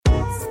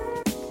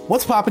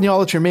What's poppin',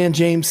 y'all? It's your man,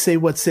 James, Say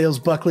What Sales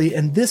Buckley,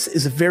 and this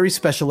is a very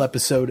special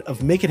episode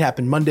of Make It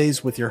Happen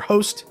Mondays with your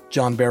host,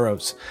 John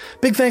Barrows.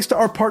 Big thanks to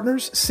our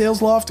partners,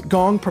 SalesLoft,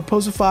 Gong,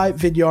 Proposify,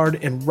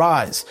 Vidyard, and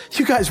Rise.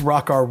 You guys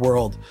rock our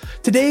world.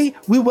 Today,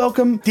 we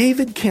welcome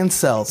David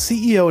Cancel,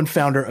 CEO and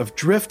founder of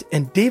Drift,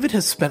 and David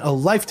has spent a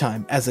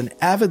lifetime as an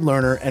avid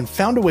learner and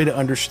found a way to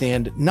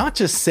understand not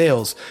just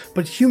sales,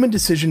 but human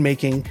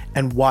decision-making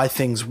and why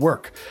things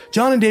work.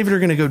 John and David are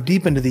going to go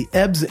deep into the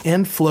ebbs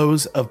and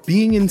flows of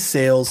being in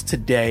sales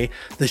today,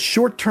 the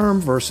short term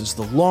versus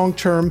the long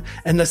term,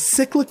 and the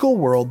cyclical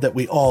world that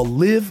we all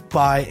live,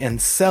 buy, and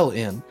sell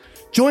in.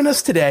 Join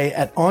us today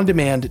at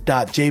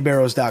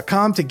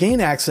ondemand.jbarrows.com to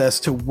gain access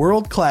to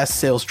world-class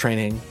sales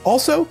training.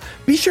 Also,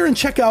 be sure and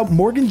check out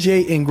Morgan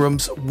J.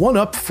 Ingram's One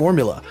Up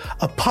Formula,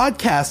 a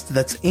podcast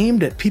that's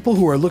aimed at people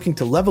who are looking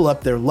to level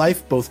up their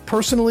life both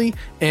personally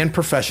and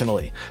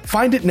professionally.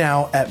 Find it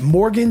now at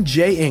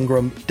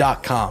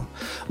morganjingram.com.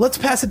 Let's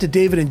pass it to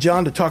David and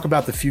John to talk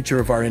about the future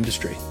of our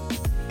industry.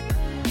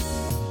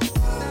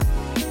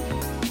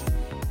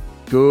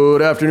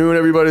 Good afternoon,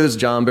 everybody. This is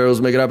John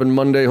Barrows. Make It Happen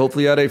Monday.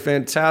 Hopefully you had a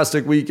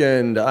fantastic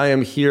weekend. I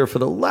am here for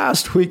the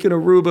last week in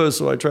Aruba,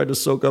 so I tried to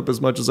soak up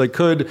as much as I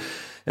could.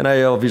 And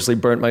I obviously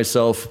burnt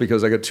myself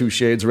because I got two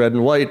shades, red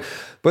and white.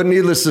 But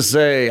needless to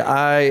say,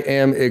 I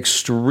am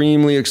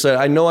extremely excited.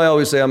 I know I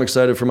always say I'm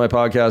excited for my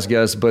podcast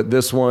guests, but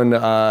this one's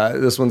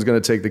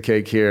going to take the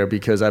cake here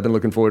because I've been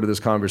looking forward to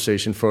this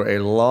conversation for a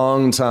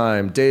long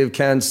time. Dave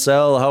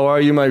Cancel, how are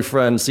you, my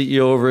friend? CEO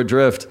over at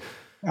Drift.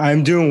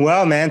 I'm doing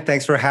well, man.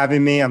 Thanks for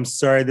having me. I'm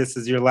sorry this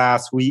is your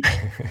last week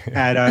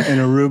at in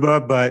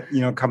Aruba, but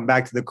come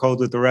back to the cold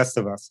with the rest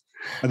of us.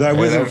 Although I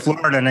was in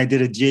Florida and I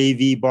did a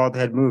JV bald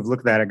head move. Look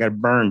at that. I got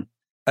burned.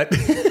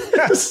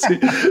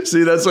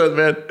 See, that's what,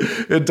 man.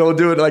 Don't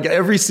do it. Like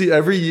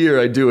every year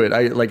I do it.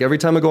 Every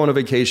time I go on a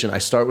vacation, I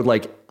start with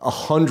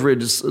 100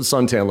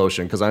 suntan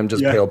lotion because I'm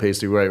just pale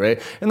pasty white,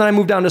 right? And then I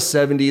move down to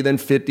 70, then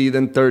 50,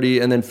 then 30,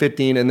 and then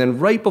 15. And then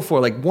right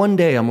before, one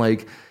day I'm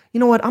like, you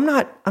know what?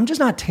 I'm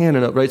just not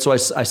tanning up, right? So I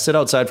sit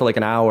outside for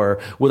an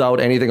hour without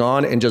anything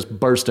on and just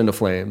burst into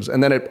flames.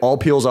 And then it all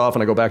peels off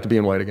and I go back to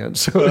being white again.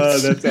 So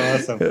that's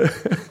awesome.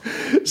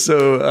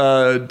 So,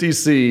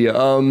 DC,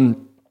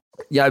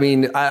 I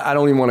mean, I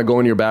don't even want to go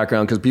into your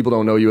background because people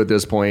don't know you at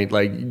this point.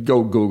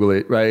 Go Google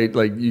it, right?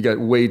 You got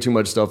way too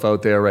much stuff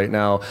out there right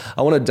now.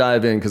 I want to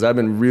dive in because I've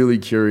been really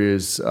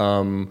curious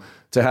to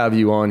have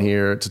you on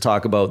here to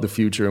talk about the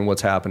future and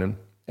what's happening.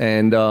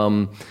 And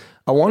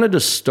I wanted to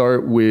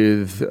start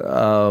with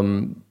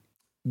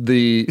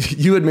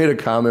you had made a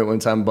comment one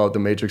time about the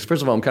Matrix.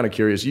 First of all, I'm kind of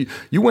curious.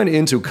 You went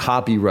into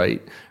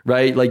copyright,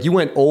 right? You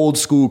went old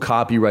school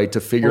copyright to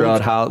figure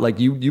out how,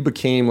 you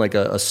became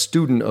a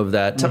student of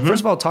that. Mm-hmm. First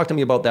of all, talk to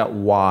me about that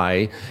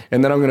why,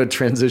 and then I'm going to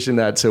transition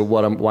that to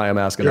why I'm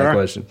asking that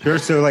question. Sure.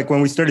 So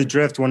when we started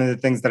Drift, one of the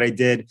things that I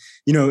did,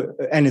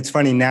 and it's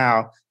funny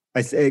now,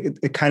 I say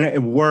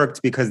it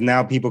worked because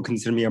now people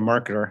consider me a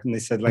marketer, and they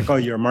said oh,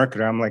 you're a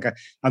marketer. I'm like, I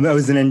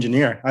was an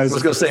engineer. I was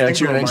going to say,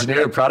 aren't you an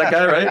engineer, product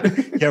guy,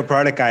 right? Yeah,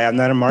 product guy. I'm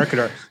not a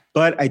marketer,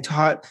 but I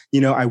taught.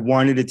 I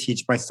wanted to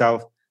teach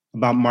myself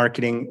about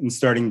marketing and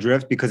starting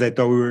Drift because I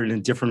thought we were in a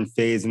different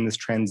phase in this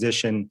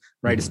transition,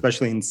 right? Mm-hmm.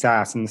 Especially in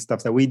SaaS and the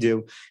stuff that we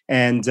do,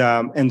 and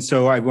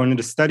so I wanted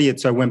to study it.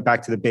 So I went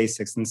back to the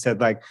basics and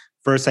said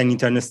first, I need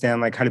to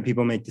understand how do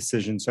people make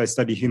decisions. So I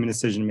studied human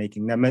decision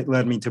making. That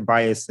led me to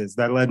biases.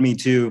 That led me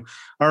to,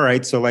 all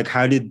right, so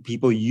how did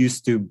people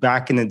used to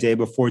back in the day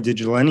before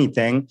digital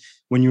anything,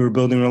 when you were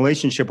building a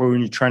relationship or when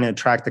you're trying to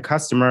attract a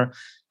customer,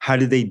 how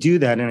did they do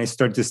that? And I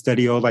started to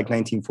study old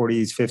 1940s,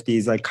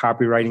 50s,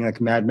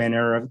 copywriting, Madman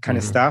era kind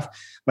of stuff.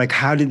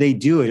 How did they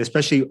do it?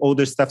 Especially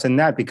older stuff than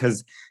that,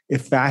 because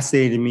it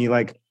fascinated me.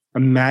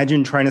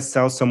 Imagine trying to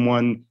sell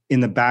someone in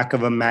the back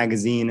of a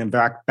magazine and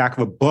back of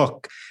a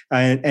book,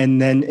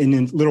 and then in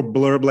a little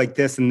blurb like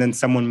this, and then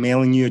someone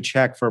mailing you a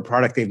check for a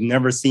product they've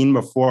never seen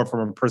before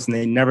from a person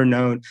they've never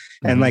known,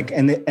 and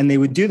and they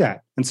would do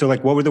that. And so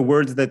what were the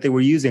words that they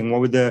were using?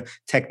 What were the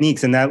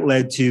techniques? And that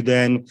led to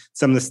then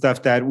some of the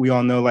stuff that we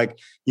all know,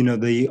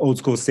 the old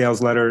school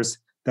sales letters.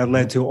 That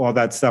led to all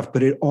that stuff.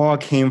 But it all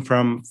came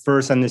from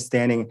first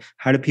understanding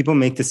how do people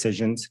make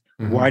decisions?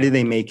 Mm-hmm. Why do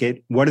they make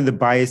it? What are the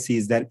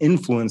biases that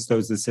influence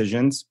those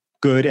decisions,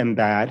 good and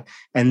bad?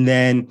 And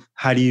then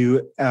how do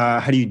you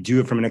do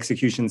it from an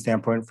execution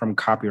standpoint from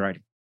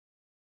copywriting?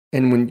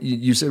 And when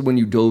you said when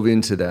you dove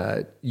into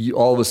that,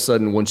 all of a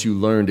sudden, once you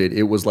learned it,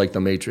 it was like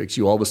the Matrix.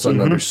 You all of a sudden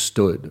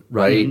understood,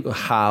 right?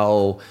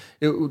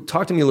 Mm-hmm.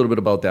 Talk to me a little bit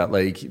about that,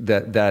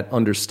 that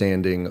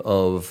understanding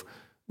of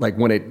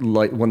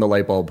when the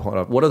light bulb went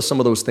off. What are some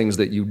of those things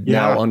that you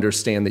now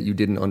understand that you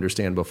didn't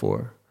understand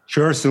before?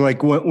 Sure. So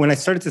when I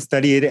started to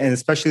study it, and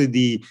especially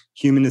the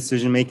human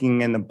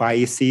decision-making and the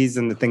biases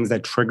and the things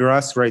that trigger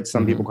us, right?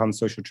 Some people call them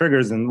social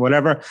triggers and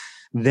whatever.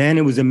 Then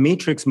it was a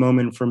matrix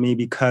moment for me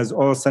because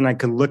all of a sudden I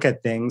could look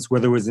at things,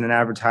 whether it was in an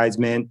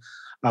advertisement,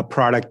 a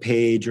product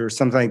page or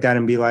something like that,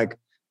 and be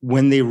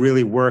when they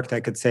really worked, I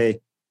could say,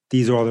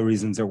 these are all the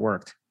reasons it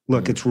worked.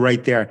 Look, it's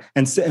right there.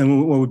 And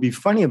what would be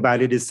funny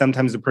about it is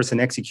sometimes the person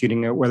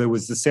executing it, whether it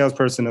was the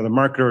salesperson or the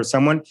marketer or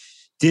someone,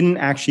 didn't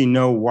actually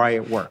know why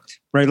it worked,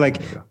 right?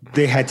 Like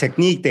they had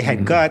technique, they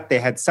had gut, they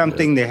had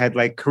something, they had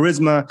like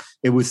charisma.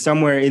 It was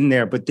somewhere in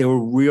there, but there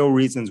were real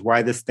reasons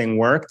why this thing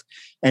worked.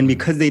 And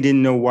because they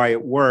didn't know why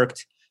it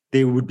worked,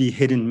 they would be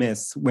hit and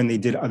miss when they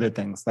did other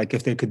things, like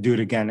if they could do it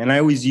again. And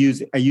I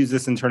use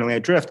this internally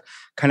at Drift.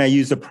 Kind of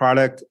use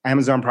the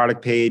Amazon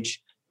product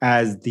page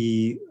as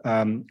the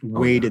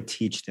way to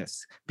teach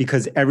this,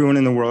 because everyone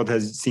in the world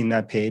has seen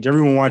that page.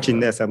 Everyone watching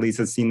this at least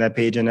has seen that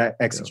page and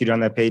executed on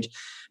that page.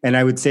 And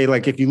I would say,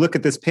 like, if you look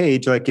at this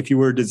page, like if you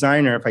were a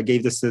designer, if I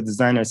gave this to the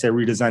designer, I said,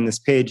 redesign this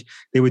page,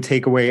 they would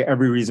take away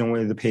every reason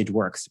why the page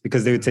works,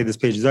 because they would say this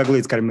page is ugly.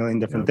 It's got a million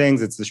different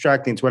things. It's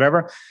distracting. It's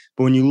whatever.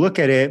 But when you look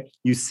at it,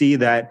 you see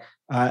that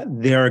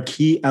there are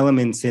key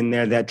elements in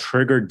there that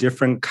trigger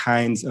different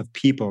kinds of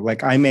people.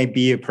 Like I may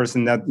be a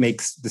person that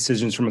makes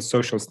decisions from a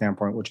social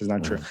standpoint, which is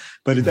not true,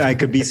 but I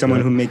could be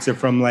someone who makes it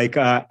from like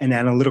an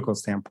analytical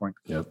standpoint.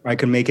 I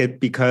can make it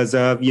because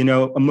of,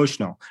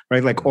 emotional,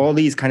 right? Like all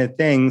these kind of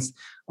things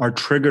are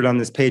triggered on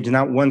this page,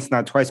 not once,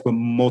 not twice, but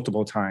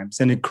multiple times.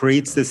 And it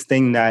creates this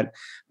thing that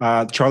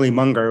Charlie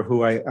Munger,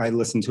 who I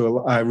listen to,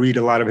 I read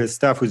a lot of his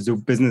stuff, who's the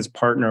business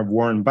partner of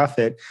Warren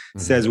Buffett,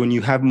 says when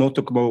you have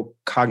multiple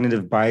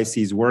cognitive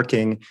biases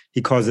working,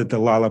 he calls it the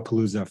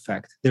Lollapalooza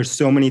effect. There's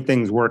so many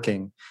things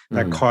working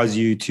that cause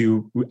you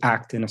to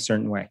act in a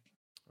certain way.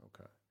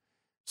 Okay.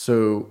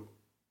 So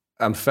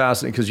I'm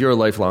fascinated because you're a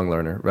lifelong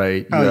learner,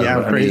 right?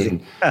 I'm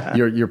crazy.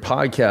 Your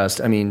podcast,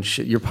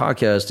 your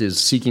podcast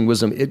is Seeking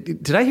Wisdom.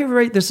 Did I hear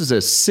right? This is a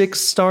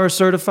 6-star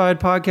certified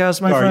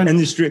podcast, my friend?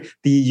 Industry,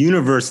 the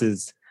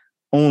universe's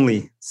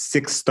only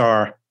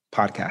 6-star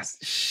podcast.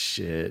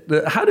 Shit.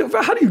 How do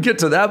you get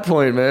to that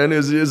point, man?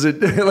 Is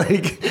it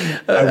like...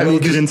 I will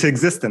get into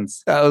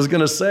existence. I was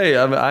going to say,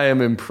 I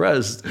am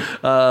impressed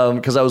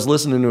because I was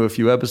listening to a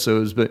few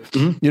episodes, but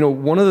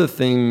one of the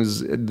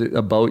things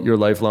about your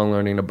lifelong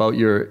learning, about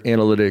your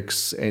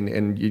analytics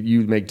and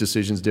you make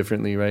decisions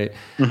differently, right?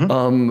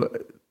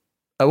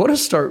 I want to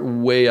start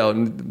way out,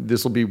 and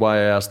this will be why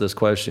I asked this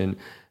question.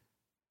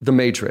 The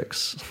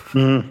Matrix.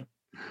 I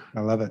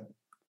love it.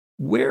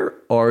 Where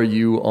are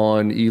you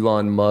on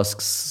Elon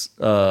Musk's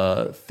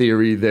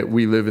theory that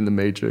we live in the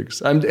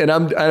Matrix?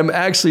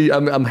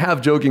 I'm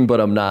half joking,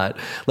 but I'm not.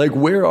 Like,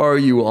 where are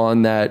you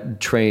on that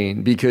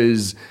train?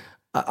 Because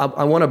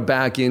I want to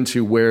back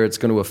into where it's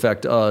going to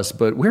affect us,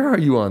 but where are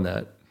you on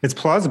that? It's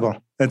plausible.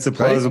 It's a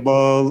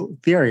plausible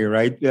theory,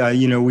 right?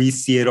 We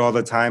see it all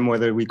the time,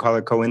 whether we call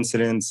it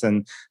coincidence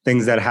and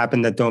things that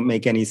happen that don't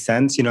make any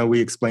sense. We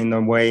explain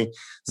them away.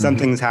 Some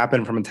things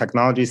happen from a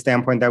technology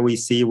standpoint that we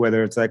see,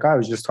 whether it's like, I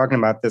was just talking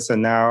about this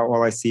and now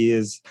all I see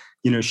is,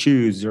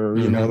 shoes or,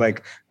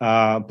 like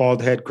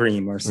bald head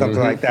cream or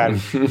something like that,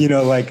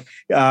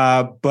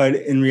 but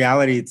in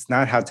reality, it's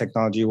not how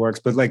technology works,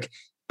 but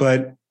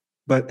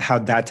how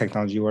that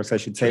technology works, I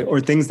should say,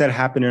 or things that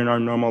happen in our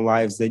normal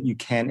lives that you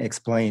can't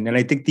explain. And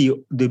I think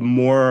the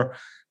more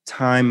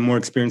time, more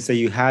experience that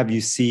you have,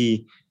 you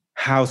see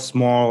how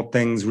small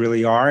things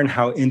really are and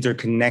how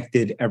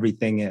interconnected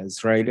everything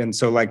is, right? And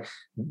so like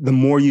the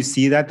more you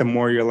see that, the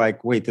more you're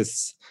like, wait,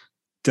 this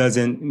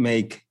doesn't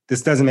make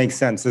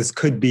sense. This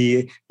could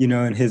be,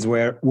 in his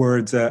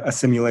words, a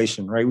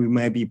simulation, right? We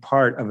may be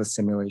part of a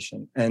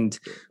simulation, and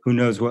who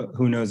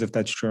knows if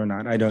that's true or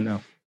not. I don't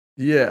know.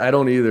 Yeah, I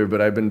don't either,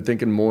 but I've been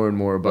thinking more and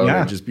more about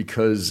it just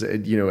because,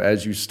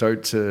 as you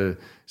start to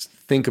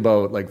think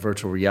about like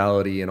virtual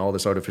reality and all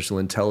this artificial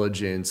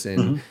intelligence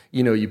and,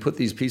 you put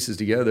these pieces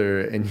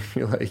together and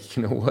you're like,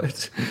 you know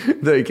what?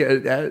 Like,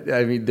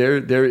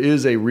 there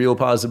is a real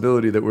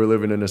possibility that we're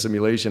living in a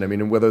simulation.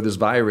 And whether this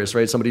virus,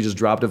 right? Somebody just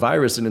dropped a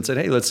virus in and said,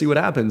 hey, let's see what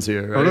happens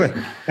here. Right?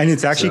 Totally. And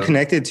it's actually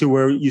connected to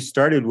where you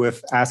started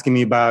with asking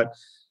me about,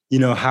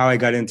 how I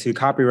got into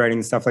copywriting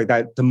and stuff like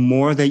that. The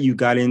more that you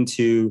go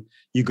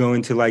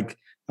into like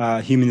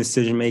human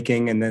decision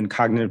making and then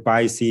cognitive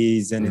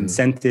biases and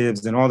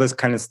incentives and all this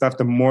kind of stuff,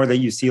 the more that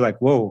you see like,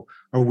 whoa,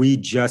 are we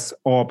just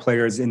all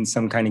players in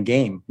some kind of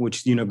game,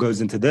 which,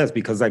 goes into this,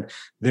 because like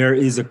there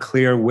is a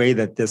clear way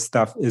that this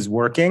stuff is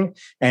working.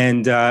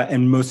 And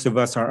most of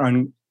us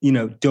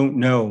don't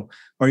know,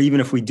 or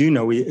even if we do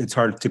know, it's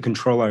hard to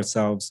control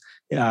ourselves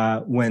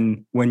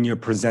when you're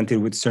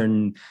presented with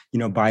certain,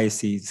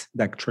 biases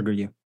that trigger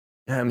you.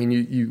 Yeah,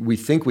 we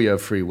think we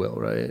have free will,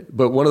 right?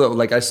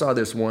 But I saw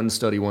this one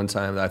study one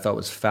time that I thought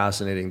was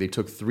fascinating. They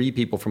took 3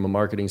 people from a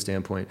marketing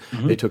standpoint.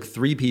 They took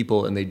 3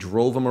 people and they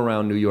drove them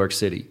around New York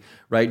City,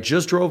 right?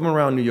 Just drove them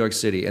around New York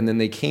City. And then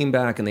they came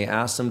back and they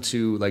asked them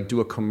to like do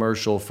a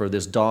commercial for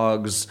this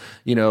dog's,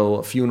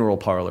 funeral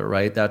parlor,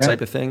 right? That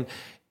type of thing.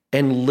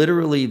 And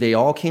literally, they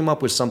all came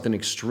up with something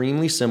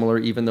extremely similar,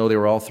 even though they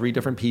were all 3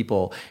 different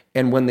people.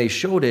 And when they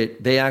showed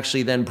it, they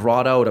actually then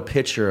brought out a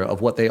picture of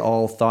what they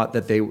all thought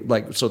that they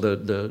like. So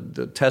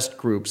the test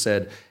group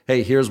said,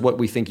 hey, here's what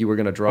we think you were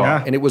going to draw.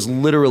 Yeah. And it was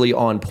literally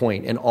on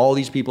point. And all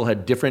these people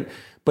had different,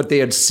 but they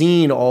had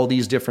seen all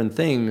these different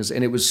things.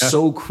 And it was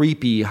so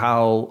creepy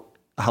how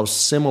how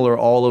similar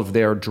all of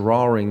their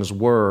drawings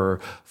were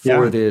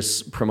for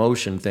this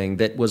promotion thing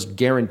that was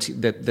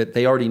guaranteed that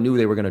they already knew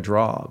they were going to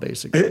draw,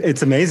 basically.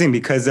 It's amazing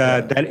because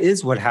that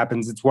is what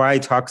happens. It's why I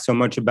talk so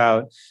much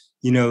about,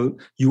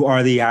 you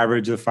are the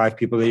average of 5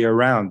 people that you're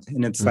around.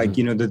 And it's like,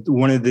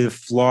 one of the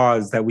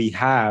flaws that we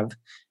have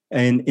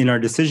and in our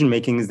decision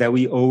making is that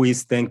we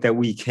always think that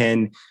we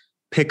can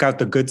pick out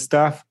the good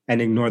stuff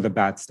and ignore the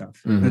bad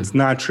stuff. It's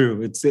not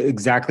true. It's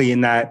exactly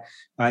in that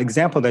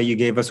example that you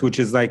gave us, which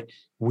is like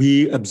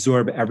we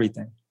absorb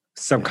everything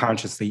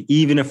subconsciously,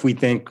 even if we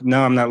think,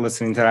 no, I'm not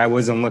listening to that. I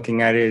wasn't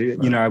looking at it.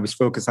 Right. I was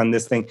focused on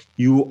this thing.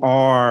 You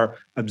are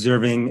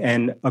observing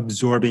and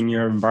absorbing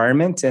your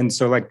environment. And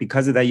so like,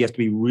 because of that, you have to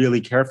be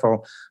really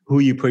careful who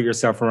you put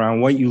yourself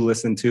around, what you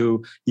listen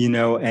to,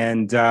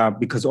 and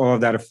because all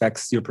of that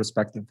affects your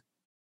perspective.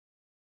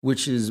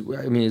 Which is,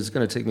 it's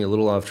going to take me a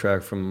little off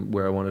track from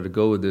where I wanted to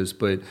go with this,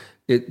 but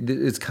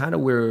it's kind of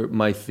where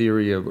my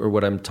theory of, or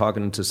what I'm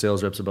talking to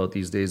sales reps about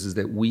these days is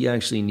that we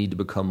actually need to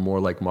become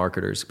more like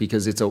marketers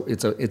because it's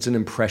an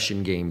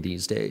impression game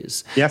these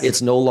days. Yes.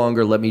 It's no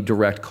longer let me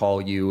direct call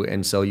you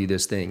and sell you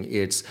this thing.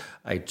 It's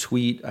I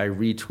tweet, I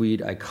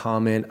retweet, I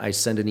comment, I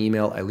send an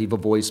email, I leave a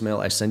voicemail,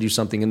 I send you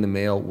something in the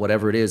mail,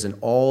 whatever it is. And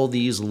all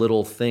these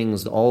little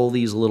things, all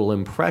these little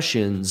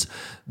impressions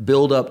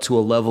build up to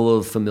a level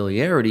of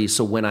familiarity.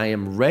 So when I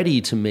am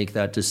ready to make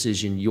that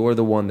decision, you're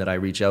the one that I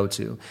reach out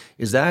to.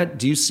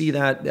 Do you see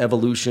that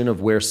evolution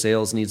of where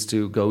sales needs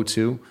to go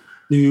to?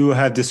 You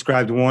have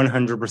described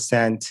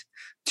 100%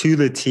 to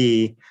the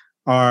T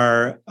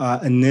our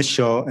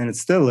initial, and it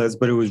still is,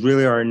 but it was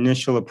really our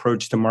initial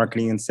approach to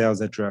marketing and sales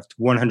at Drift,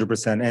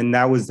 100%. And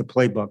that was the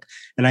playbook.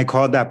 And I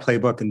called that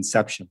playbook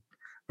Inception,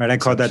 right? I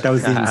called that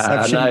was the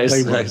Inception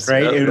playbook,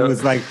 right? Yep, it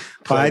was like,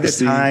 by the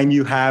time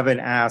you have an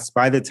ask,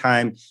 by the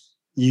time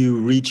you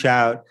reach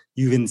out,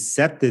 you've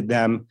incepted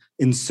them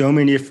in so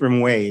many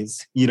different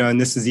ways,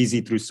 and this is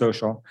easy through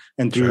social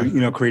and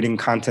through, creating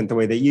content the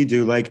way that you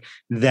do, like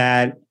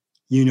that,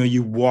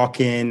 you walk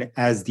in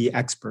as the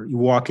expert, you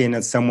walk in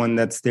as someone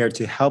that's there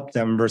to help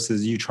them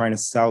versus you trying to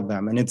sell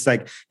them. And it's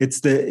like,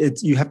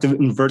 you have to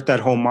invert that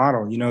whole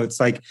model. It's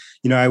like,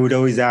 I would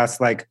always ask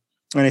like,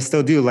 and I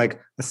still do,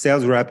 like a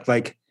sales rep,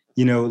 like,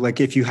 like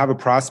if you have a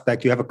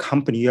prospect, you have a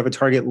company, you have a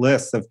target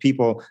list of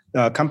people,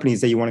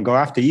 companies that you want to go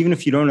after, even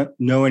if you don't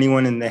know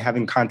anyone and they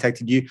haven't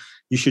contacted you,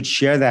 you should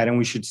share that. And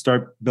we should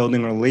start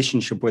building a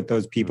relationship with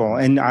those people.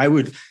 And I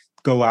would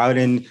go out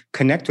and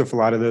connect with a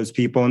lot of those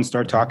people and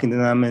start talking to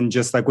them and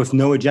just like with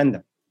no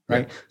agenda,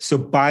 right? Yeah. So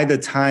by the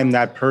time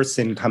that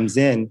person comes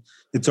in,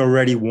 it's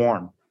already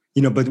warm.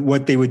 But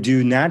what they would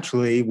do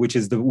naturally, which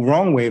is the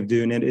wrong way of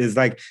doing it, is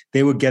like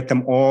they would get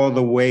them all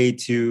the way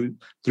through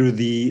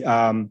the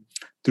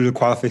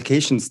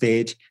qualification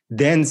stage,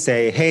 then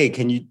say, hey,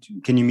 can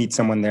you meet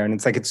someone there? And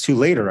it's like, it's too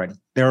late already.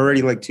 They're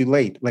already like too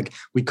late. Like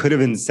we could have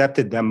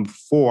incepted them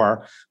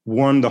before,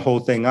 warmed the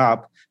whole thing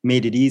up,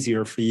 made it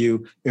easier for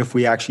you if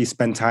we actually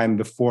spend time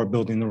before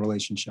building the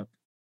relationship.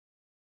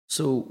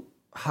 So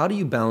how do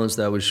you balance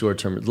that with short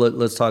term?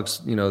 Let's talk,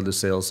 the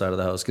sales side of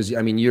the house. Cause you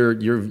got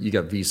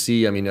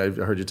VC.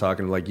 I heard you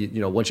talking like,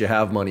 once you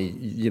have money,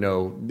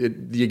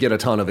 you get a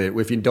ton of it.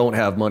 If you don't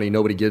have money,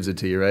 nobody gives it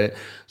to you. Right.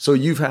 So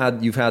you've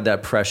had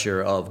that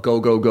pressure of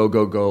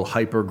go,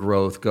 hyper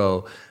growth,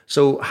 go.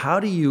 So how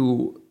do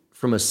you,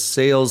 from a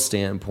sales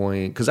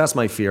standpoint, because that's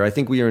my fear. I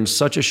think we are in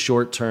such a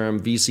short term,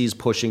 VCs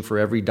pushing for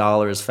every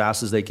dollar as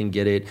fast as they can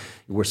get it.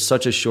 We're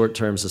such a short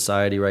term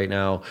society right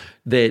now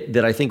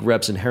that I think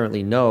reps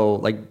inherently know,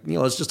 like,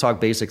 let's just talk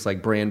basics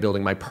like brand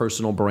building, my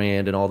personal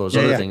brand and all those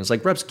other things.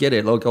 Like reps get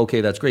it. Like, okay,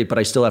 that's great, but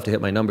I still have to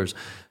hit my numbers.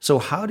 So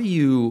how do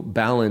you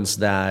balance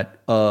that?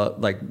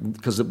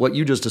 Because what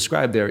you just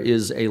described there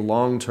is a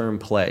long-term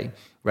play.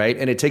 Right.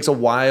 And it takes a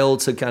while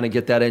to kind of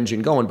get that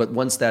engine going. But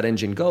once that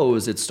engine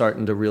goes, it's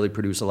starting to really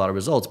produce a lot of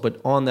results. But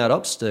on that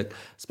upstick,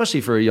 especially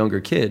for a younger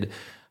kid,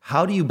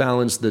 how do you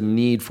balance the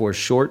need for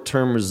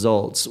short-term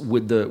results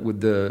with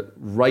the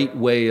right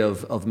way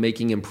of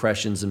making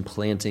impressions and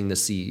planting the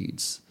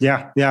seeds?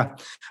 Yeah.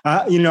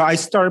 I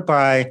start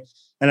by,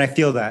 and I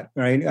feel that,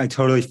 right? I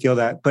totally feel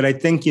that. But I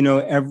think,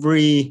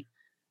 you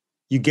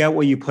get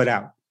what you put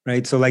out.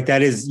 Right. So like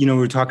that is,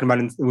 we're talking about,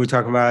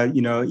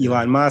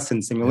 Elon Musk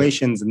and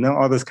simulations and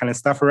all this kind of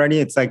stuff already.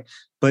 It's like,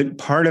 but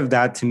part of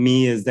that to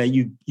me is that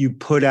you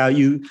put out,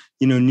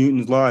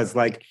 Newton's law is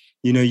like,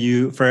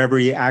 for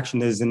every action,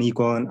 there's an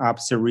equal and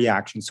opposite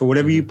reaction. So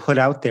whatever you put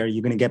out there,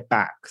 you're going to get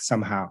back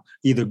somehow,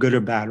 either good or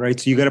bad. Right.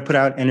 So you got to put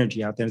out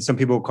energy out there. And some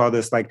people call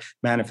this like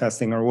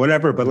manifesting or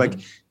whatever, but like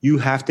you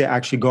have to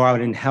actually go out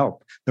and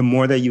help. The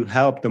more that you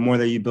help, the more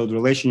that you build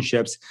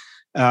relationships,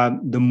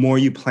 the more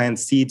you plant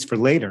seeds for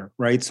later,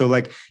 right? So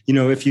like,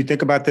 if you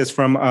think about this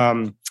from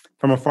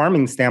a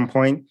farming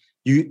standpoint,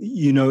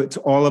 it's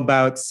all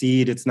about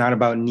seed. It's not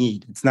about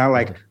need. It's not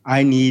like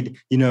I need,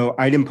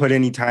 I didn't put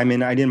any time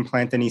in, I didn't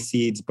plant any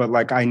seeds, but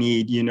like I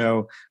need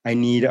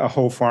a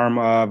whole farm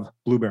of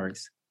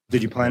blueberries.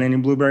 Did you plant any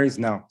blueberries?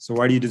 No. So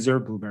why do you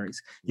deserve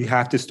blueberries? You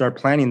have to start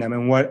planting them.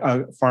 And what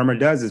a farmer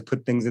does is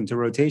put things into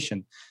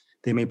rotation.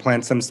 They may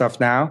plant some stuff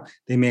now.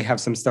 They may have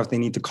some stuff they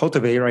need to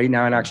cultivate right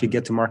now and actually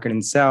get to market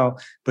and sell,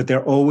 but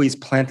they're always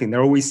planting.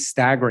 They're always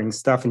staggering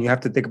stuff. And you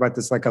have to think about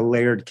this like a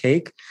layered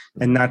cake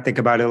and not think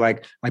about it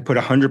like I put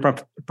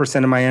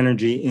 100% of my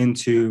energy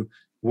into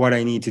what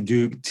I need to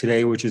do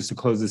today, which is to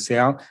close the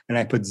sale. And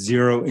I put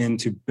 0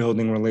 into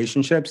building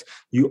relationships.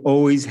 You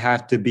always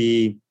have to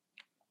be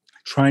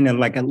trying to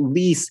like at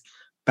least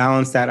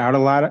balance that out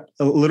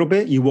a little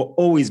bit. You will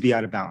always be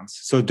out of balance.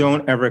 So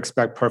don't ever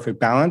expect perfect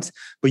balance,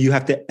 but you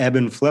have to ebb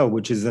and flow,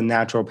 which is the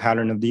natural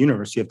pattern of the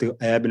universe. You have to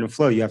ebb and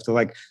flow. You have to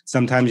like,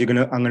 sometimes I'm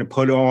going to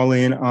put all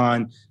in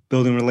on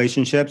building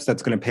relationships.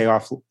 That's going to pay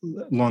off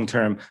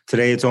long-term.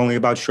 Today, it's only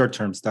about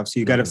short-term stuff. So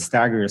you got to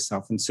stagger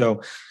yourself. And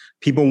so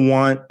people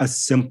want a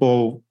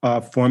simple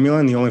formula.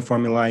 And the only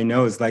formula I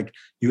know is like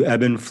you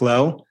ebb and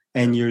flow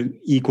and you're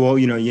equal,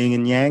 yin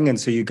and yang. And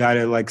so you got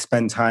to like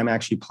spend time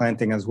actually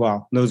planting as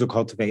well. Those are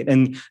cultivate.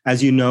 And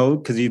as you know,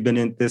 because you've been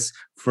in this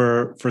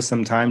for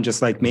some time,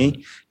 just like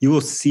me, you will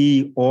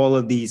see all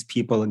of these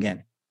people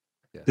again.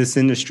 Yeah. This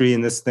industry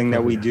and this thing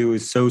that we do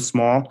is so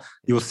small,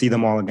 you'll see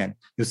them all again.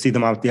 You'll see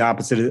them at the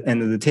opposite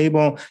end of the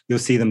table. You'll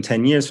see them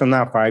 10 years from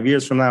now, 5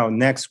 years from now,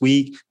 next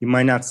week. You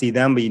might not see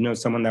them, but you know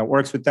someone that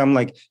works with them.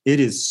 Like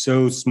it is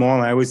so small.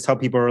 And I always tell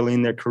people early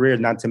in their career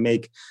not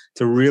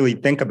to really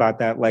think about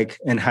that, like,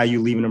 and how you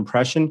leave an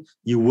impression.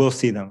 You will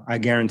see them. I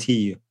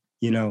guarantee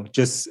you,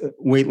 just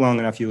wait long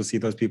enough. You will see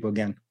those people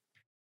again.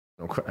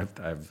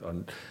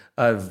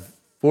 I've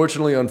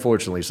fortunately,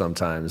 unfortunately,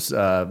 sometimes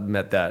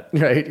met that,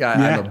 right?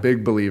 I'm a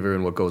big believer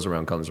in what goes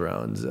around comes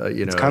around.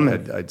 It's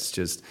coming. It's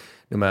just,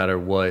 no matter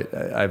what,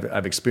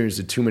 I've experienced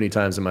it too many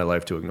times in my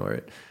life to ignore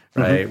it,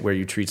 right? Mm-hmm. Where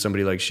you treat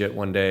somebody like shit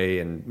one day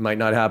and might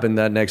not happen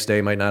that next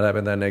day, might not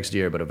happen that next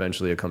year, but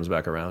eventually it comes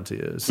back around to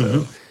you.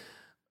 So,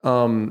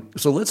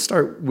 so let's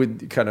start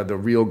with kind of the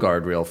real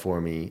guardrail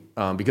for me,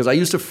 because I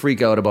used to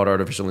freak out about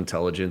artificial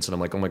intelligence, and I'm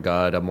like, oh my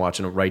God, I'm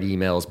watching it write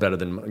emails better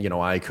than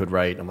I could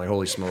write. I'm like,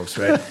 holy smokes,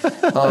 right?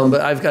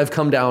 But I've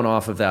come down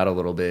off of that a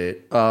little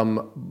bit.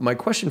 My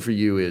question for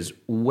you is,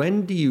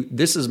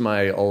 this is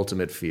my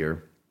ultimate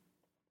fear.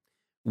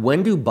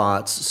 When do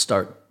bots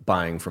start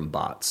buying from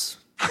bots?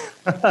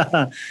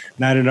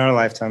 Not in our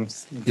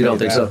lifetimes. You don't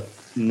think so?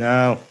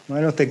 No, I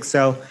don't think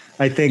so.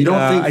 I think you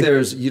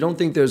don't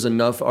think there's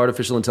enough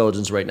artificial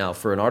intelligence right now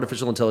for an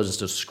artificial intelligence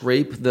to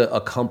scrape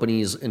a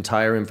company's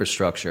entire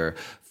infrastructure,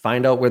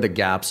 find out where the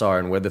gaps are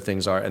and where the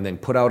things are, and then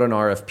put out an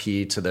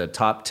RFP to the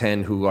top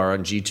 10 who are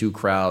on G2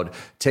 Crowd,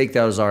 take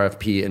those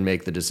RFP and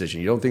make the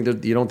decision. You don't think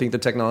the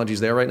technology is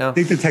there right now? I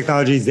think the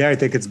technology is there. I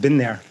think it's been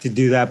there to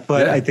do that.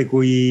 But I think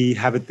we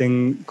have a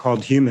thing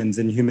called humans,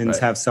 and humans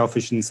have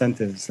selfish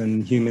incentives,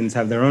 and humans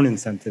have their own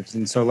incentives.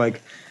 And so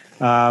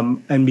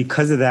and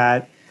because of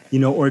that,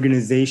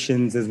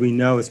 organizations, as we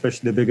know,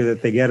 especially the bigger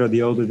that they get or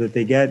the older that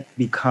they get,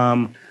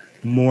 become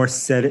more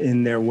set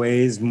in their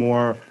ways,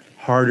 more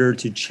harder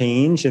to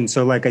change. And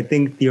so I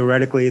think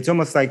theoretically, it's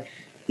almost like,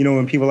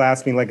 when people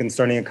ask me, in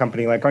starting a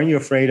company, aren't you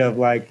afraid of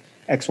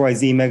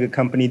XYZ mega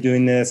company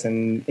doing this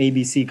and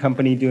ABC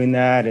company doing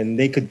that, and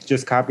they could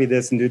just copy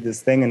this and do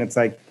this thing? And it's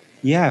like,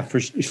 yeah, for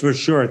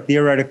sure.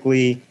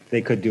 Theoretically,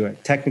 they could do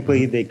it.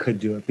 Technically, they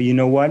could do it. But you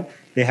know what?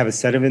 They have a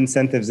set of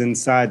incentives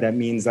inside that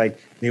means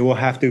they will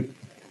have to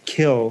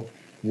kill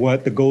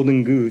what the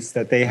golden goose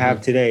that they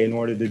have today in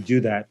order to do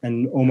that.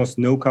 And almost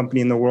no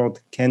company in the world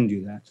can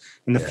do that.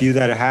 And the few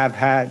that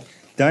have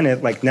done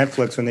it, like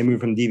Netflix, when they moved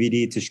from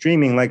DVD to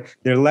streaming,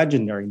 they're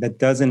legendary. That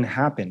doesn't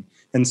happen.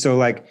 And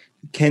so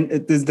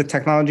is the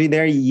technology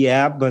there?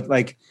 Yeah, but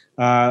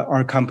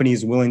are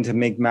companies willing to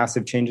make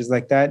massive changes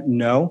like that?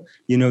 No.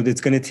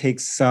 It's going to take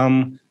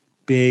some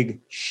big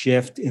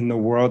shift in the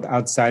world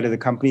outside of the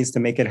companies to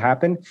make it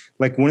happen.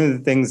 One of the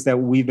things that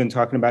we've been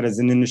talking about as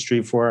an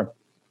industry for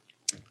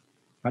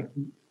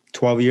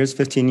 12 years,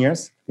 15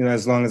 years,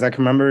 as long as I can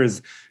remember,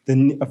 is the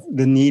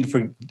need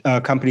for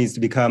companies to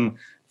become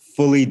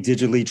fully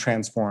digitally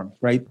transformed,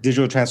 right?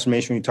 Digital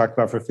transformation we talked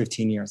about for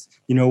 15 years.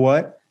 You know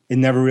what? It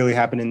never really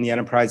happened in the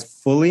enterprise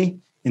fully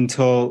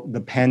until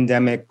the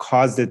pandemic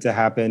caused it to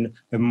happen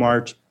in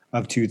March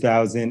of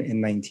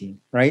 2019,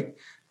 right?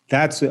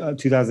 That's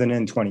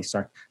 2020,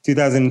 sorry,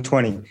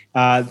 2020.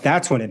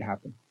 That's when it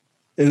happened.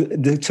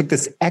 It took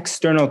this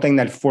external thing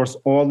that forced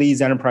all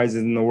these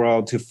enterprises in the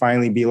world to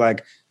finally be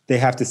they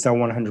have to sell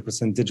 100%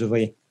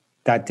 digitally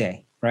that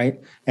day,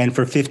 right? And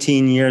for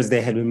 15 years,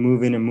 they had been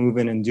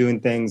moving and doing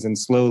things and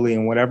slowly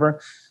and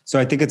whatever. So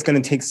I think it's going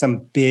to take some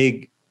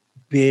big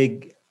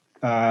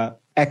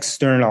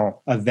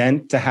external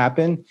event to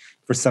happen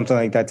for something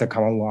like that to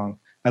come along,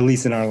 at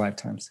least in our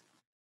lifetimes.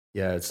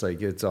 Yeah,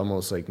 it's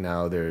almost like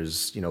now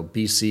there's,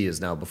 BC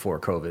is now before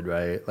COVID,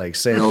 right?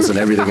 Sales and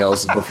everything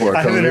else is before COVID.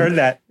 I haven't heard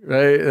that.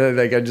 Right?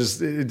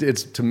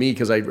 It's to me,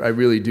 because I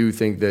really do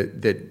think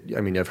that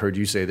I've heard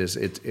you say this,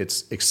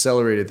 it's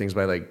accelerated things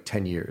by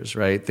 10 years,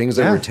 right? Things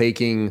that were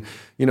taking,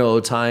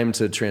 time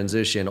to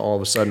transition all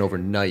of a sudden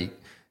overnight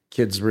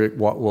kids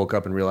woke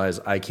up and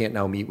realized I can't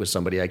now meet with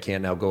somebody. I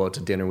can't now go out to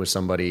dinner with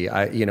somebody.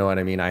 You know what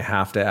I mean? I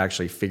have to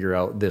actually figure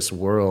out this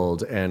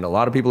world. And a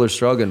lot of people are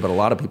struggling, but a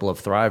lot of people have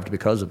thrived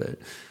because of it.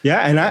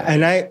 Yeah. And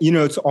I,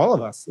 it's all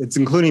of us. It's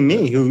including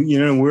me who,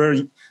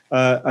 we're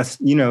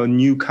a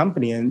new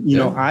company.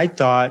 And, I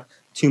thought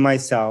to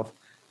myself,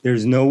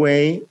 there's no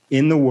way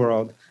in the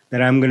world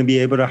that I'm going to be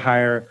able to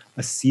hire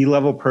a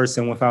C-level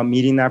person without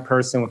meeting that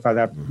person, without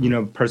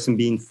that person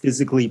being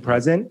physically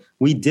present.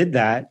 We did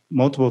that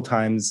multiple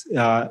times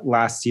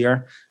last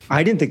year.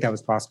 I didn't think that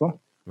was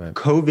possible. Right.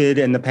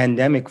 COVID and the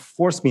pandemic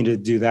forced me to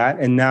do that,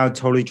 and now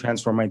totally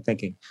transformed my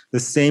thinking. The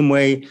same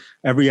way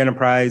every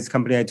enterprise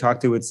company I talk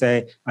to would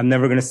say, I'm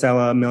never going to sell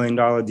 $1 million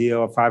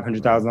deal, a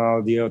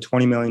 $500,000 deal,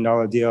 $20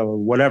 million deal, or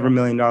whatever $1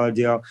 million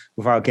deal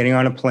without getting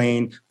on a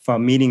plane, without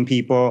meeting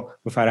people,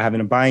 without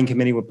having a buying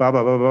committee, with blah,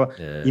 blah, blah, blah.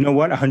 Yeah. You know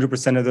what?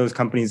 100% of those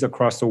companies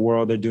across the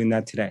world are doing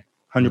that today.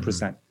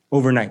 100%.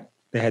 Overnight,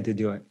 they had to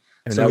do it.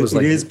 And so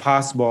it is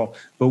possible,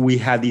 but we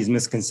had these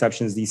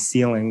misconceptions, these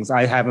ceilings.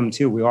 I have them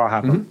too. We all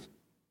have them.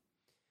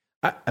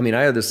 I mean,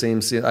 I had the same.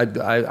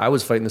 I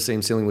was fighting the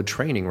same ceiling with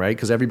training, right?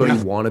 Because everybody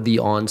wanted the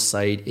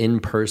on-site,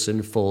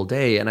 in-person, full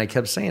day, and I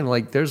kept saying,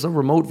 like, there's a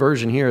remote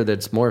version here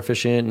that's more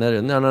efficient.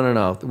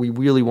 No. We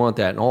really want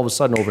that, and all of a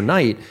sudden,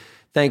 overnight,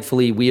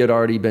 thankfully, we had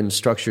already been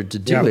structured to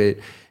do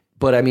it.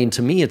 But I mean,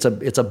 to me, it's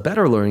a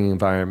better learning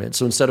environment.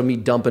 So instead of me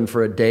dumping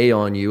for a day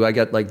on you, I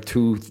got like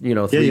 3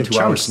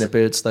 2-hour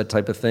snippets, that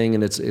type of thing.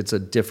 And it's a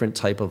different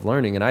type of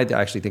learning. And I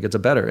actually think it's a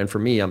better. And for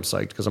me, I'm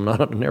psyched because I'm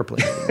not on an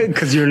airplane.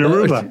 Because you're in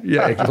Aruba.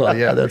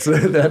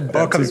 That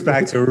all comes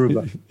back to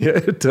Aruba. Yeah,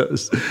 it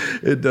does.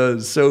 It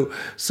does.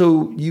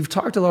 So you've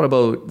talked a lot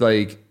about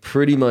like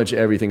pretty much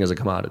everything as a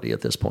commodity at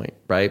this point,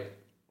 right?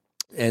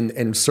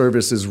 And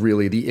service is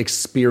really, the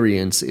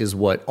experience is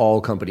what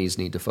all companies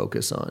need to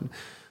focus on.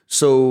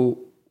 So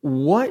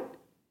what,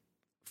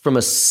 from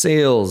a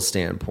sales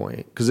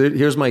standpoint, because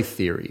here's my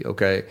theory,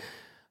 okay?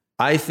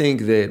 I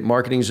think that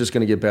marketing is just going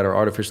to get better.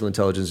 Artificial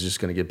intelligence is just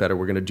going to get better.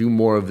 We're going to do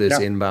more of this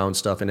inbound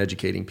stuff and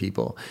educating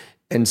people.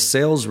 And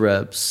sales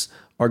reps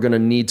are going to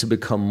need to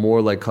become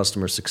more like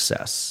customer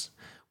success,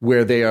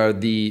 where they are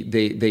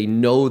they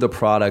know the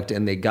product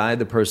and they guide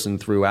the person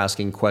through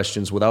asking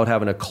questions without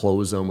having to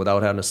close them,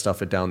 without having to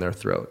stuff it down their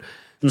throat.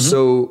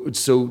 Mm-hmm.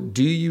 So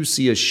do you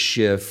see a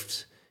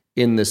shift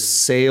in the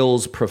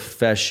sales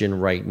profession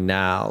right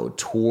now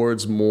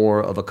towards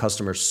more of a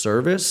customer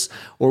service,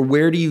 or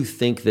where do you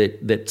think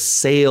that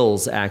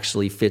sales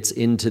actually fits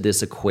into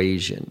this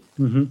equation?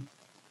 Mm-hmm.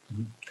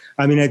 Mm-hmm.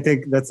 I mean, I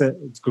think it's a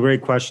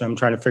great question. I'm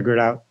trying to figure it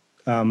out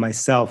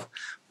myself,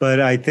 but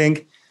I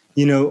think,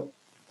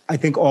 I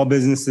think all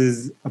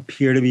businesses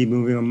appear to be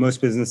moving, or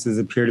most businesses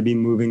appear to be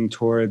moving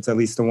towards, at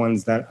least the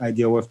ones that I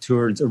deal with,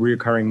 towards a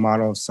recurring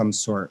model of some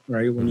sort,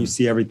 right? When you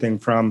see everything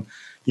from,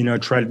 a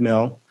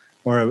treadmill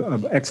or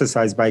an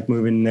exercise bike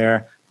moving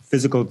there,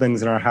 physical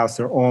things in our house,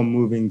 they're all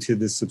moving to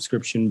this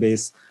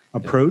subscription-based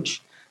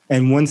approach.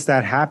 And once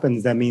that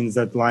happens, that means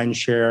that lion's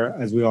share,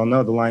 as we all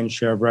know, the lion's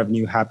share of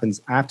revenue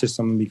happens after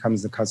someone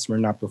becomes the customer,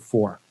 not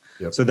before.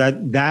 Yep. So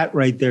that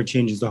right there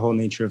changes the whole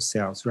nature of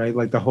sales, right?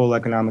 Like the whole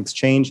economics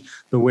change,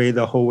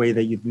 the whole way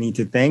that you need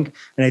to think.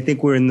 And I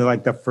think we're in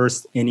the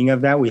first inning of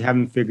that. We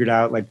haven't figured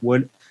out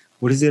what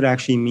does it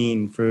actually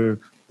mean for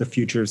the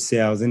future of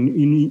sales. And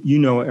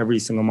every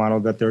single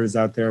model that there is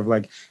out there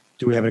of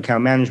do we have an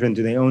account management?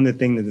 Do they own the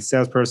thing? Do the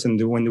salesperson?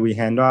 When do we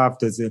hand off?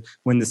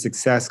 When the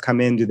success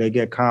come in, do they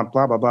get comp?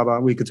 Blah, blah, blah, blah.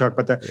 We could talk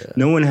about that. Yeah.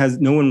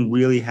 No one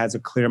really has a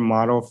clear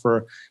model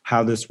for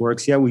how this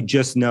works yet. We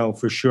just know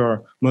for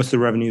sure most of the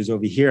revenue is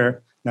over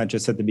here, not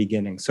just at the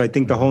beginning. So I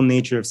think the whole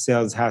nature of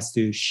sales has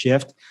to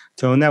shift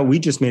to own that. We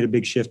just made a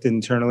big shift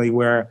internally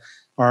where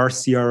our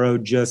CRO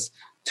just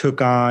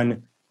took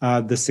on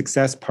the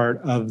success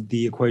part of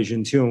the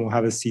equation too, and we'll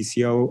have a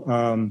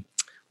CCO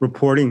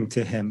reporting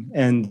to him,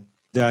 and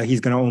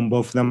he's going to own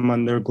both of them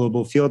on their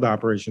global field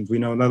operations. We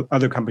know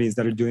other companies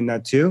that are doing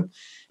that too,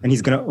 and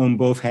he's going to own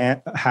both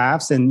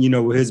halves. And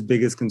his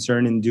biggest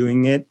concern in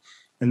doing it,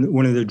 and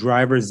one of the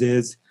drivers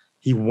is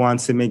he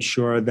wants to make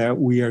sure that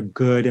we are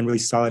good and really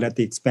solid at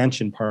the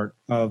expansion part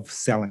of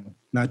selling,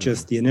 not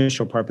just the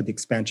initial part, but the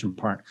expansion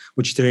part,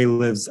 which today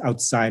lives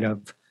outside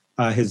of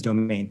his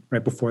domain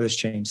right before this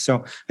change.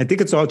 So I think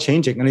it's all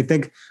changing.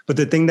 And but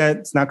the thing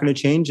that's not going to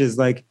change is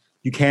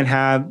you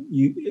can't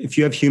if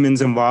you have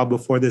humans involved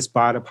before this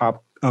bot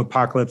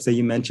apocalypse that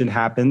you mentioned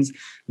happens,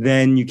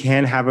 then you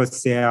can't have a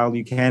sale,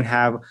 you can't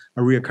have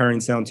a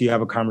reoccurring sale until you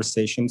have a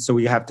conversation. So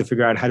we have to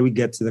figure out how do we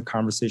get to the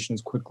conversation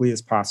as quickly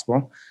as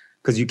possible,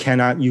 because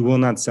you will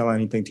not sell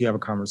anything till you have a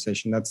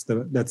conversation. That's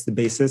the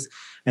basis.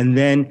 And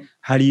then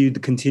how do you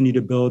continue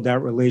to build that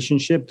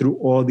relationship through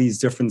all these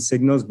different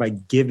signals by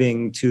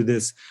giving to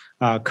this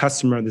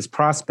customer, this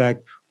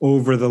prospect,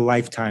 over the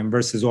lifetime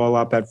versus all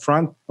up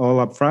front,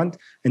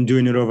 and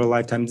doing it over a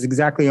lifetime. It's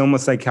exactly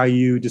almost like how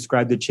you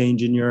described the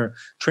change in your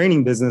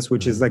training business,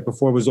 which is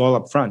before it was all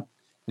up front.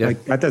 Yeah.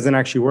 Like that doesn't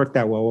actually work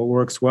that well. What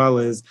works well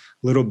is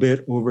a little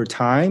bit over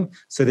time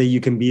so that you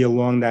can be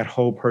along that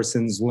whole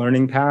person's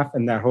learning path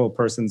and that whole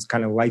person's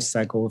kind of life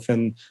cycle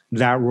within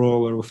that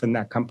role or within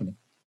that company.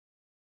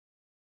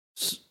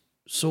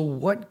 So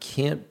what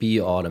can't be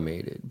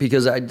automated?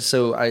 Because I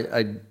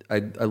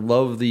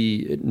love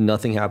the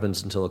nothing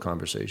happens until a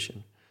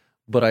conversation,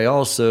 but I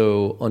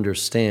also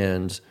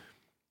understand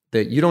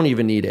that you don't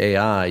even need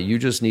AI. You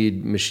just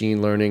need machine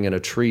learning and a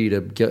tree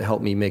to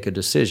help me make a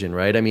decision,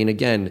 right? I mean,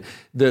 again,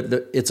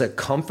 it's a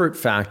comfort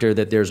factor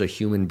that there's a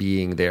human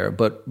being there,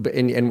 but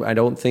I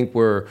don't think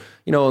we're,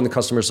 in the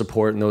customer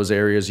support in those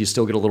areas, you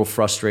still get a little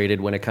frustrated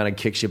when it kind of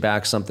kicks you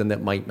back something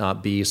that might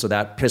not be. So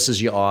that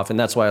pisses you off. And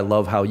that's why I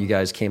love how you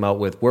guys came out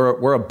with,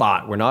 we're a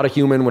bot. We're not a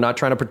human. We're not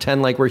trying to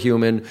pretend like we're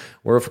human.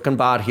 We're a fucking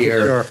bot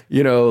here.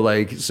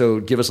 Sure. So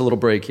give us a little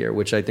break here,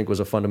 which I think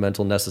was a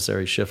fundamental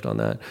necessary shift on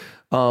that.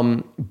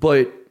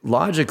 But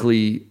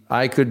logically,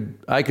 I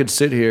could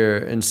sit here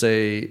and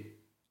say,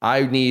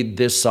 I need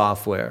this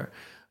software.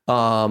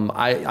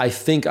 I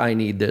think I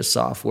need this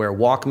software.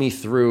 Walk me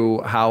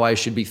through how I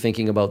should be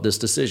thinking about this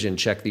decision.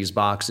 Check these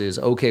boxes.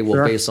 Okay, well,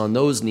 sure. Based on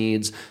those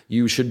needs,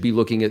 you should be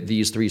looking at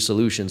these 3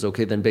 solutions.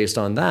 Okay, then based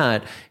on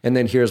that, and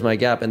then here's my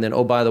gap. And then,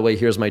 oh, by the way,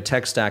 here's my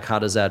tech stack. How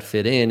does that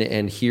fit in?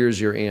 And here's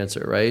your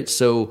answer, right?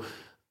 So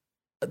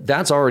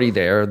that's already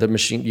there. The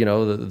machine,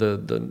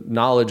 the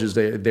knowledge is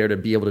there to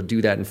be able to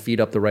do that and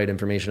feed up the right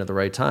information at the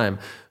right time.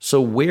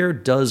 So where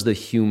does the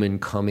human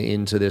come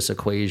into this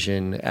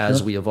equation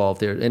as we evolve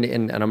there?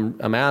 And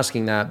I'm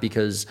asking that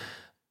because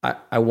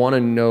I want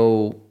to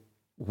know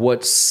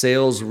what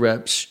sales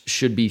reps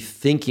should be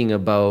thinking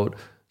about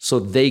so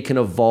they can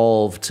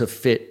evolve to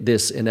fit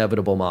this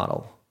inevitable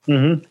model.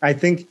 Mm-hmm. I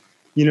think,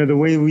 the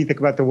way we think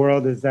about the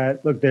world is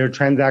that, look, they're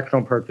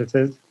transactional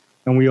purchases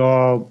and we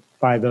all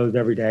buy those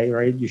every day,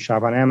 right? You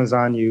shop on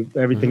Amazon,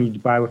 everything you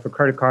buy with a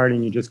credit card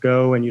and you just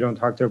go and you don't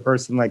talk to a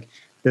person. Like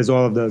there's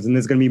all of those. And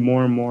there's going to be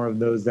more and more of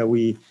those that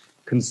we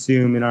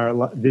consume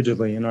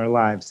digitally in our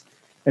lives.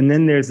 And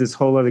then there's this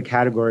whole other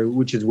category,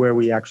 which is where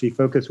we actually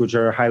focus, which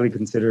are highly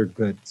considered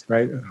goods,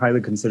 right?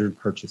 Highly considered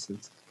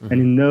purchases. Mm-hmm.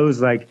 And in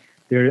those, I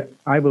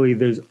believe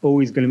there's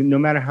always going to be, no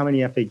matter how many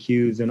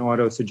FAQs and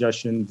auto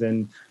suggestions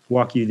and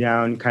walk you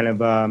down kind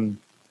of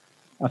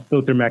a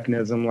filter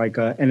mechanism,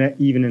 and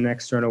even an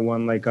external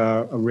one, like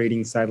a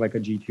rating site, like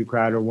a G2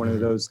 Crowd or one of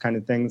those kind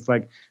of things.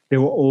 Like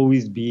there will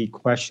always be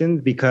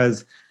questions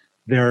because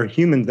there are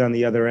humans on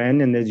the other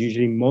end, and there's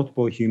usually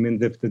multiple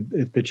humans if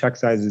the check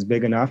size is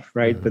big enough,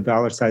 right? Mm-hmm. The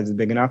dollar size is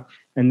big enough,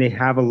 and they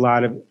have a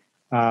lot of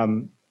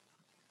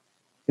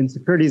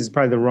insecurities is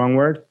probably the wrong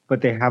word,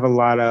 but they have a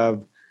lot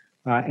of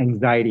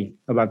anxiety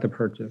about the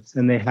purchase,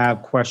 and they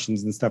have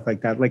questions and stuff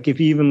like that. Like if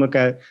you even look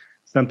at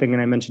something,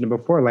 and I mentioned it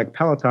before, like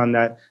Peloton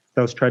that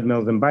sells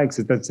treadmills and bikes,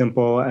 it's that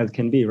simple as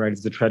can be, right?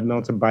 It's a treadmill,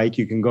 it's a bike.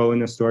 You can go in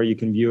the store, you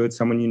can view it,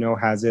 someone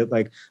has it.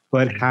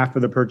 But half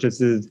of the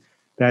purchases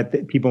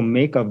that people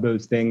make of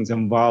those things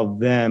involve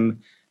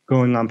them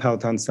going on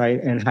Peloton's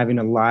site and having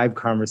a live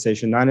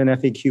conversation, not an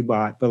FAQ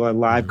bot, but a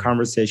live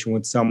conversation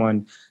with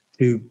someone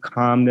to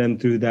calm them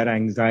through that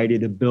anxiety,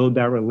 to build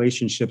that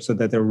relationship so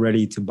that they're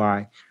ready to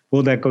buy.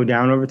 Will that go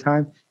down over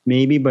time?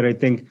 Maybe, but I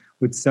think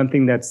with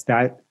something that's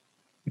that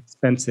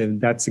expensive,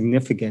 that's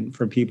significant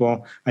for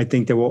people, I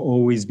think there will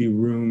always be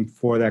room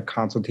for that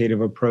consultative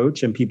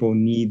approach, and people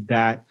need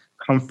that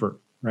comfort,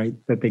 right,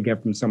 that they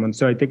get from someone.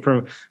 So I think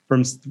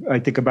I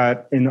think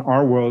about in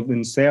our world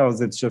in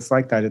sales, it's just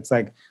like that. It's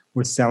like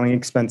we're selling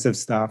expensive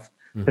stuff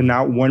to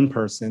not one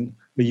person,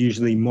 but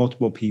usually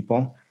multiple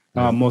people.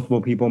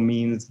 Multiple people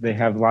means they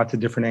have lots of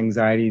different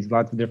anxieties,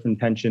 lots of different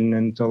tension.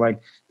 And so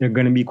there are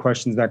going to be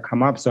questions that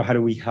come up. So how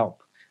do we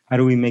help? How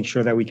do we make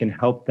sure that we can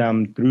help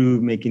them through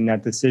making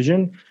that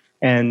decision?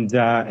 And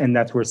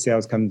that's where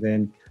sales comes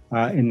in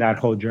that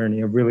whole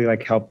journey of really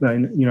help.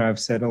 I've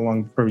said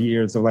along for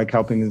years of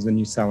helping is the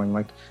new selling.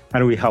 How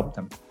do we help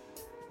them?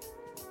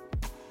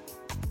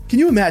 Can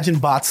you imagine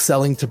bots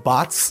selling to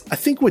bots? I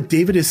think what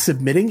David is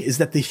submitting is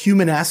that the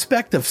human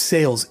aspect of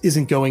sales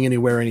isn't going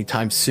anywhere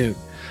anytime soon.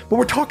 But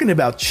we're talking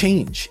about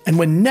change. And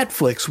when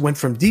Netflix went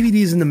from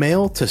DVDs in the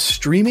mail to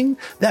streaming,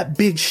 that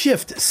big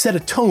shift set a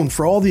tone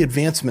for all the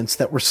advancements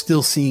that we're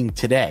still seeing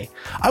today.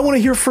 I want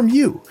to hear from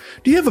you.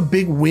 Do you have a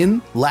big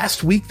win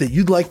last week that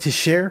you'd like to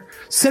share?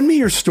 Send me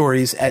your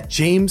stories at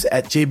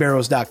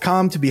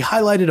james@jbarrows.com to be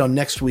highlighted on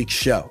next week's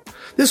show.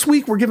 This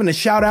week, we're giving a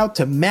shout out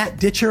to Matt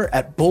Ditcher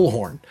at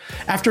Bullhorn.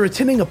 After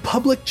attending a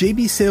public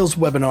JB Sales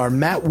webinar,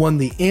 Matt won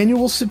the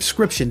annual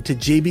subscription to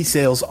JB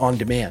Sales On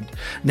Demand.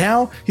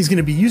 Now, he's going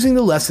to be using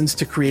the lessons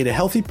to create a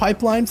healthy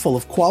pipeline full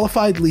of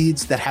qualified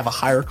leads that have a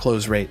higher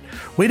close rate.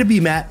 Way to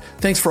be, Matt.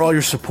 Thanks for all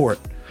your support.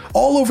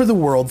 All over the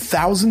world,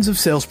 thousands of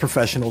sales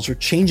professionals are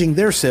changing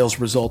their sales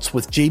results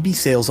with JB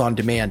Sales on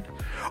Demand.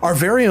 Our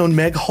very own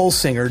Meg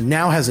Hulsinger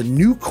now has a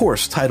new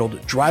course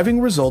titled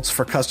Driving Results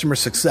for Customer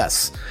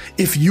Success.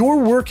 If you're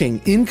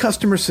working in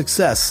customer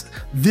success,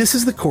 this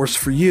is the course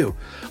for you.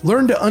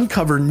 Learn to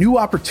uncover new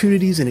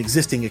opportunities in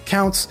existing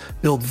accounts,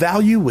 build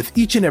value with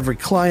each and every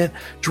client,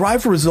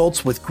 drive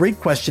results with great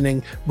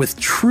questioning, with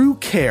true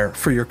care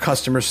for your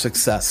customer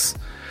success.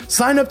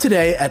 Sign up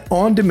today at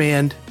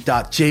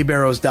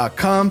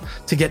ondemand.jbarrows.com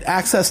to get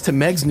access to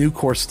Meg's new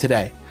course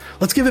today.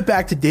 Let's give it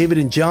back to David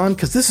and John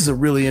because this is a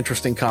really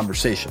interesting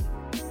conversation.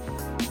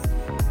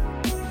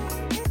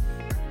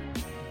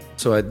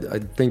 So I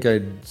think I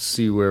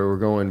see where we're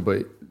going,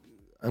 but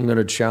I'm going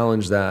to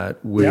challenge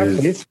that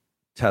with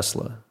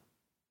Tesla.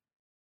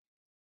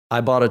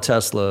 I bought a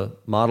Tesla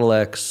Model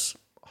X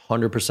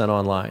 100%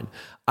 online.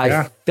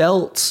 I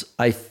felt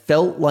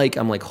like,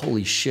 I'm like,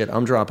 holy shit,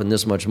 I'm dropping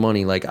this much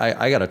money. Like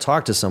I got to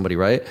talk to somebody,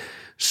 right?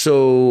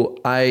 So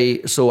I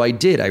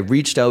did. I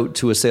reached out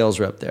to a sales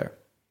rep there.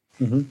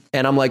 Mm-hmm.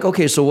 And I'm like,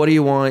 okay, so what do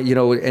you want? You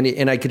know,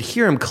 and I could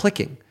hear him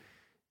clicking.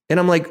 And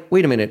I'm like,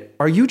 wait a minute,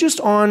 are you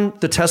just on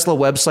the Tesla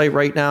website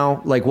right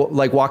now? Like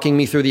walking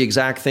me through the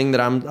exact thing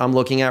that I'm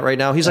looking at right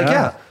now? He's like,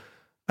 yeah.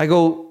 I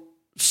go,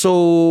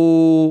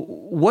 so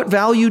what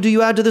value do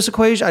you add to this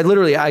equation? I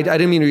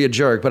didn't mean to be a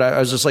jerk, but I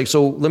was just like,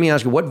 so let me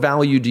ask you, what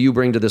value do you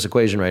bring to this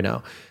equation right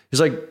now?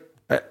 He's like,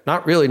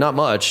 not really, not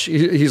much.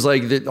 He's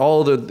like,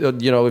 all the,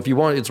 you know, if you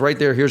want, it's right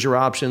there. Here's your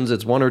options.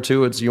 It's one or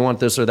two. It's, you want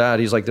this or that.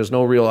 He's like, there's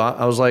no real,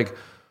 I was like,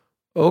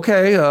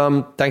 okay,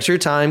 thanks for your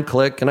time.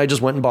 Click. And I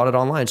just went and bought it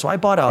online. So I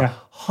bought a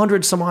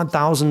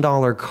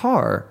 $100,000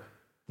 car.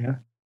 Yeah.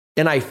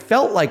 And I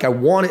felt like I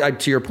wanted,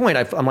 to your point,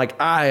 I'm like,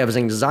 I have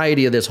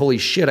anxiety of this. Holy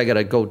shit, I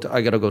gotta go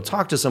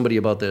talk to somebody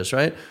about this,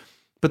 right?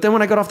 But then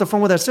when I got off the phone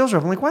with that sales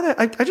rep, I'm like, why?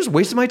 I just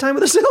wasted my time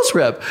with a sales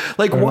rep.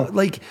 Like, what?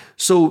 Like,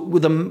 so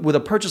with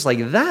a purchase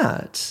like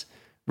that,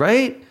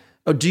 right?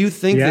 Or do you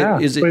think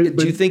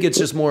do you think it's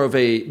just more of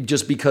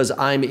just because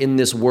I'm in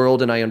this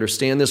world and I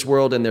understand this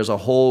world, and there's a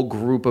whole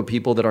group of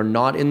people that are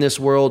not in this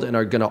world and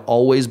are going to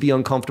always be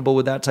uncomfortable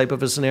with that type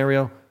of a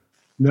scenario?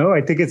 No,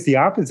 I think it's the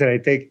opposite. I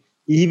think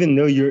even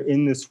though you're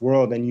in this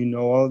world and you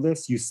know all of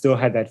this, you still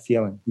had that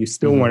feeling. You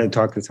still want to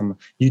talk to someone.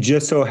 You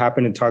just so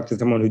happen to talk to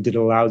someone who did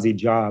a lousy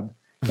job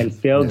and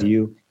failed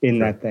you in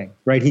that thing,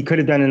 right? He could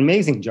have done an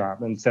amazing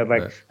job and said,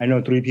 like, I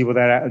know 3 people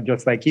that are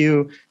just like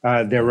you.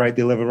 They're right.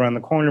 They live around the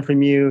corner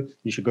from you.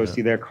 You should go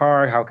see their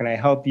car. How can I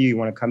help you? You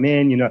want to come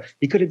in? You know,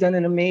 he could have done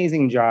an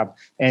amazing job.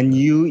 And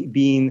you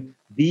being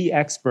the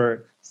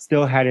expert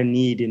still had a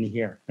need in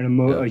here,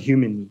 a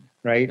human need,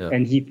 right? Yeah.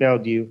 And he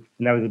failed you.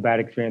 And that was a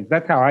bad experience.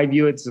 That's how I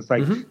view it. It's just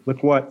like,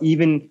 look what,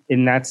 even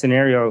in that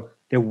scenario,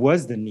 there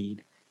was the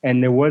need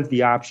and there was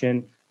the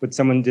option, but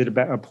someone did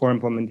a poor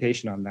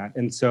implementation on that.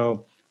 And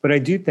so, but I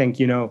do think,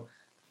 you know,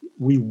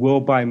 we will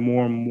buy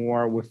more and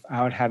more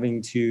without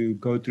having to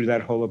go through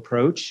that whole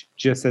approach,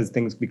 just as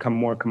things become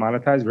more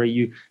commoditized, right?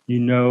 You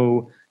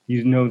know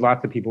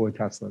lots of people with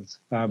Teslas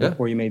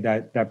before you made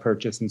that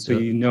purchase. And so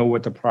you know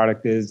what the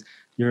product is,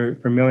 you're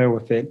familiar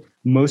with it.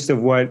 Most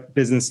of what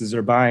businesses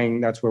are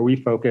buying, that's where we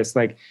focus,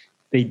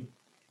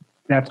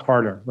 that's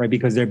harder, right?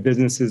 Because their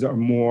businesses are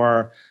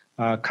more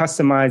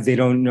customized. They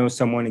don't know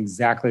someone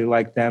exactly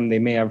like them. They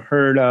may have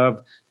heard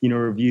of,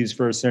 reviews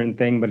for a certain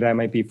thing, but that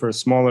might be for a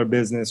smaller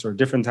business or a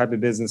different type of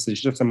business. It's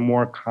just a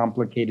more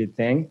complicated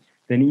thing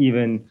than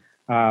even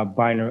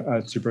buying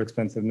a super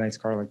expensive, nice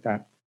car like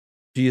that.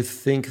 Do you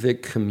think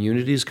that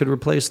communities could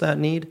replace that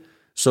need?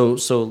 So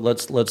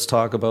let's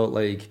talk about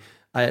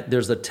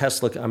there's a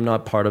Tesla, I'm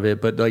not part of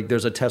it, but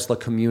there's a Tesla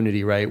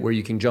community, right? Where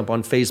you can jump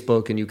on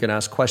Facebook and you can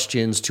ask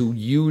questions to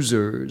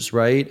users,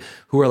 right?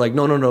 Who are like,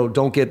 no,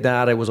 don't get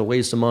that. It was a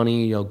waste of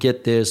money,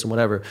 get this and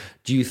whatever.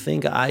 Do you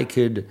think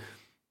that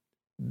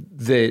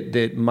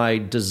my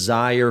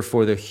desire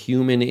for the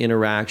human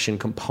interaction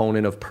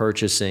component of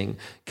purchasing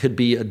could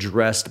be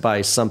addressed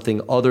by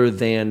something other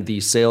than the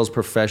sales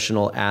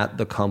professional at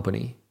the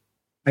company?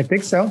 I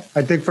think so.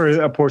 I think for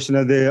a portion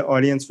of the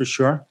audience, for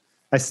sure.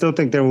 I still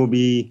think there will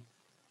be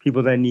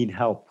people that need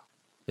help,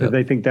 because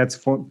I think that's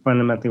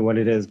fundamentally what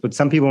it is. But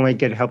some people might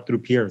get help through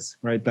peers,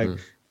 right?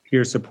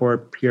 Peer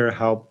support, peer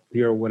help,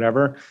 peer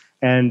whatever.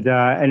 And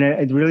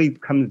it really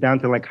comes down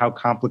to how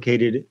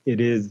complicated it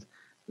is,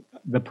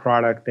 the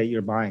product that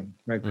you're buying,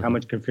 right? How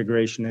much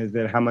configuration is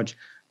there? How much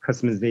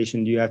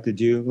customization do you have to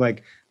do?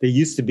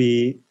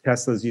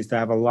 Teslas used to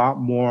have a lot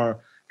more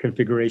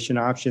configuration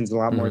options, a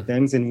lot more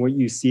things. And what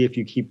you see if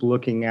you keep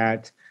looking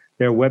at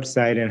their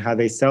website and how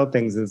they sell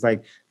things is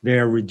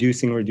they're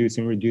reducing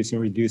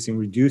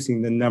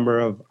the number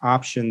of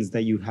options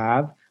that you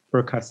have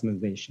for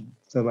customization.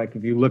 So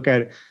if you look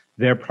at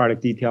their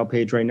product detail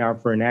page right now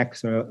for an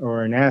X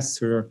or an S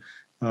or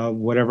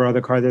whatever other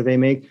car that they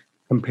make,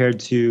 compared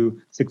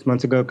to 6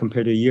 months ago,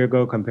 compared to a year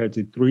ago, compared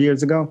to 3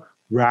 years ago,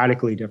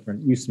 radically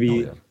different. Used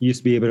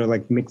to be able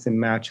to mix and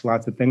match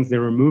lots of things.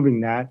 They're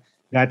removing that.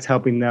 That's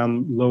helping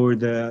them lower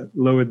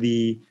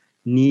the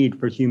need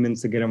for humans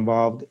to get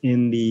involved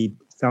in the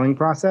selling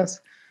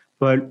process.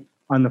 But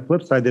on the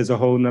flip side, there's a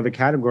whole nother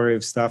category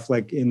of stuff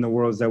like in the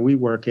worlds that we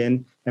work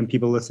in and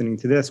people listening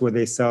to this, where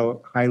they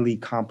sell highly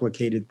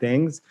complicated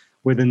things,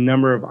 where the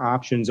number of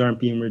options aren't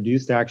being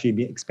reduced, they're actually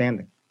be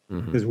expanding.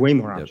 There's way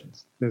more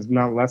options. There's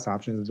not less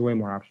options. There's way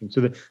more options.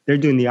 So they're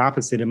doing the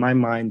opposite, in my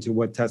mind, to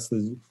what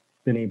Tesla's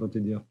been able to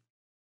do.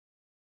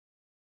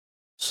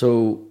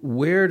 So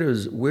where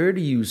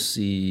do you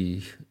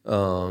see?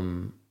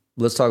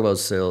 Let's talk about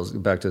sales.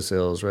 Back to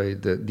sales,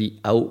 right? The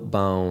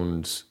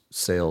outbound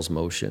sales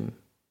motion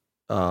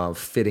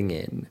fitting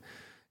in,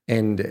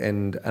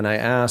 and I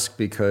ask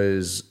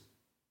because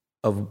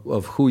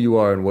of who you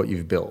are and what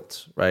you've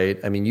built, right?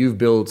 I mean, you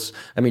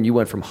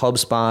went from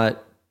HubSpot,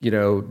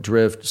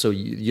 Drift. So,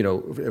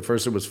 at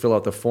first it was fill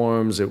out the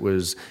forms. It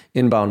was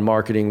inbound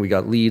marketing. We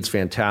got leads.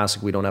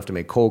 Fantastic. We don't have to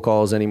make cold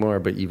calls anymore,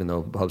 but even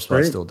though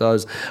HubSpot still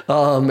does.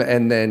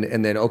 And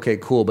then, okay,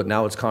 cool. But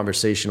now it's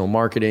conversational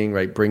marketing,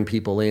 right? Bring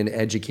people in,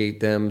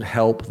 educate them,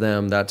 help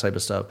them, that type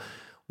of stuff.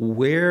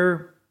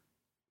 Where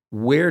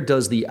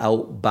does the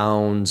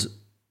outbound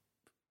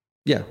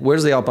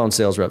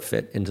sales rep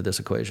fit into this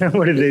equation?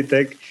 What do they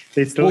think?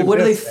 They still where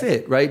do they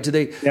fit, right? Do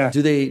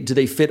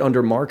they fit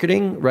under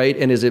marketing, right?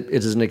 And is it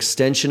an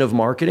extension of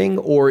marketing,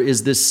 or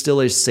is this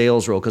still a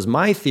sales role? Because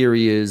my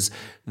theory is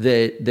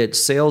that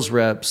sales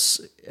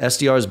reps,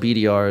 SDRs,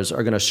 BDRs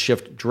are going to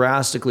shift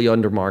drastically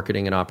under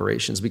marketing and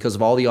operations because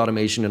of all the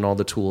automation and all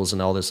the tools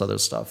and all this other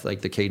stuff,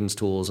 like the Cadence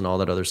tools and all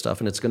that other stuff.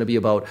 And it's going to be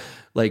about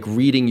like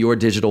reading your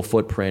digital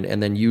footprint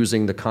and then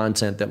using the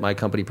content that my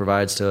company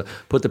provides to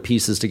put the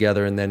pieces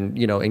together and then,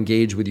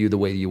 engage with you the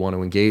way you want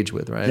to engage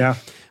with, right? Yeah.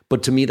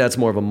 But to me, that's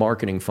more of a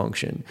marketing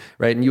function,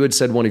 right? And you had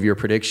said one of your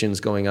predictions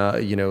going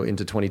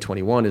into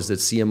 2021 is that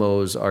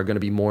CMOs are going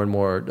to be more and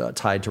more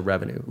tied to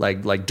revenue,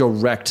 like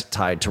direct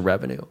tied to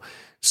revenue.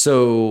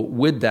 So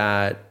with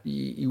that,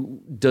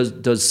 does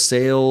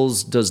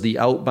the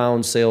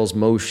outbound sales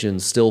motion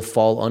still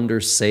fall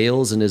under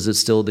sales, and is it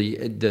still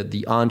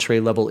the entree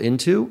level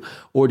into,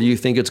 or do you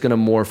think it's going to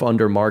morph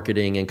under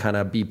marketing and kind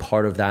of be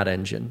part of that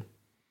engine?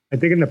 I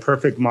think in the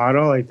perfect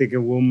model, I think it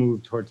will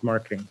move towards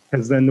marketing,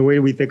 because then the way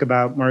we think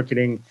about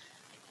marketing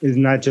is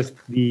not just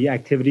the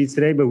activities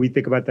today, but we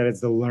think about that as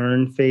the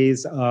learn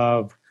phase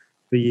of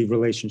the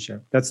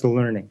relationship. That's the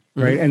learning,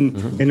 right?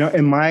 And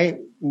in my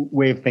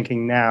way of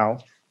thinking now,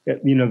 the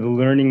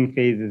learning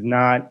phase is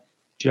not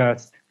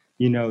just,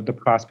 the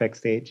prospect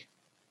stage,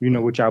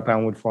 which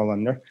outbound would fall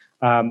under,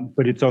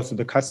 but it's also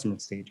the customer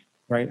stage,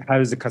 right? How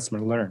does the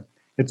customer learn?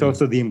 It's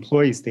also the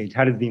employee stage.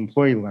 How does the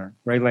employee learn,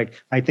 right?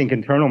 Like, I think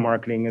internal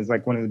marketing is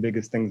like one of the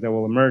biggest things that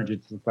will emerge.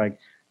 It's like,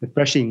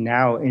 especially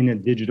now in a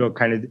digital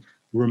kind of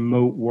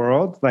remote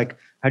world, like,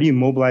 how do you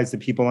mobilize the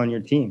people on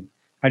your team?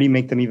 How do you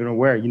make them even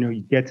aware?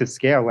 You get to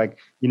scale. Like,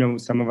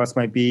 some of us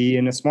might be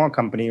in a small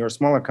company or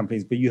smaller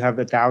companies, but you have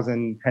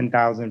 1,000,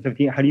 10,000,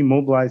 15. How do you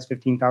mobilize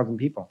 15,000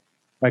 people?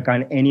 Like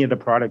on any of the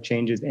product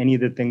changes, any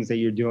of the things that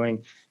you're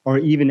doing, or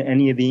even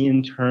any of the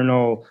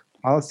internal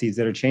policies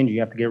that are changing, you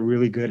have to get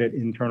really good at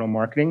internal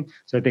marketing.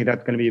 So I think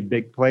that's going to be a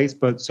big place.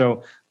 But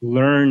so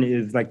learn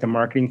is like the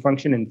marketing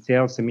function, and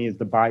sales to me is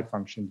the buy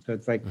function. So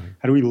it's like,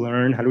 how do we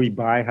learn? How do we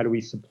buy? How do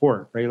we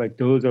support? Right? Like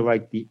those are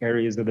like the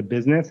areas of the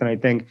business. And I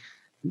think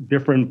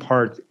different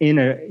parts in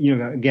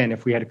again,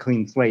 if we had a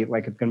clean slate,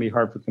 like it's going to be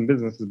hard for some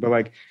businesses, but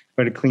like if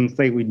we had a clean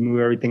slate, we'd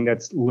move everything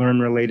that's learn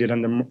related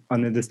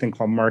under this thing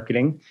called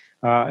marketing,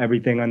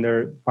 everything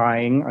under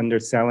buying, under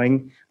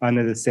selling,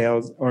 under the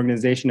sales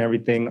organization,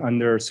 everything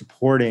under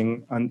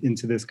supporting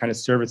into this kind of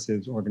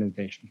services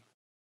organization.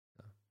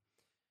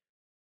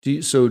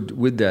 So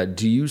with that,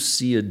 do you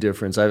see a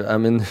difference?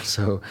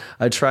 So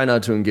I try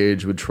not to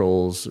engage with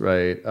trolls,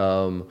 right?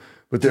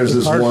 But there's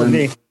this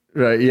one.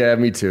 Right. Yeah,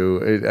 me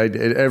too.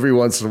 Every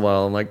once in a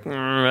while, I'm like,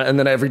 and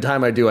then every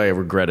time I do, I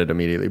regret it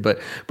immediately. But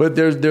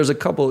there's a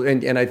couple,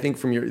 and I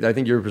think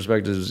your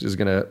perspective is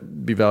going to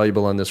be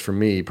valuable on this for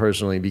me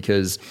personally,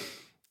 because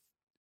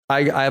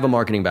I have a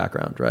marketing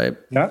background, right?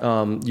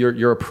 Yeah.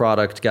 You're a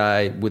product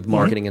guy with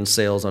marketing and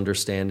sales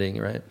understanding,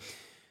 right?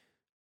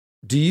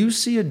 Do you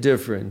see a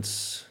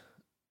difference?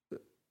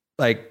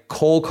 Like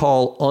cold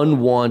call,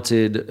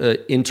 unwanted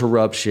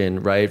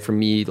interruption, right? For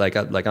me, like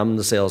I'm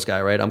the sales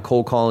guy, right? I'm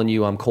cold calling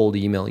you, I'm cold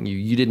emailing you.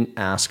 You didn't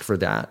ask for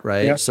that,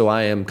 right? Yeah. So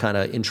I am kind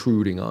of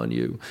intruding on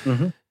you.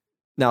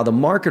 Now the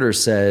marketer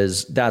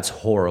says that's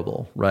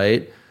horrible,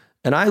 right?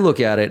 And I look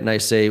at it and I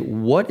say,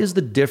 what is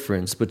the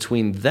difference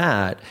between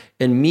that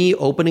and me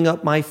opening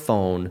up my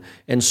phone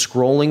and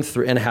scrolling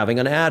through and having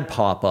an ad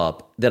pop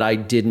up that I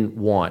didn't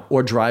want,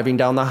 or driving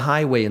down the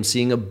highway and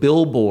seeing a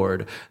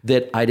billboard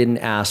that I didn't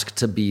ask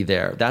to be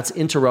there? That's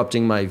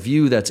interrupting my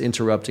view. That's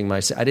interrupting I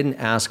didn't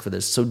ask for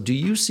this. So do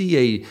you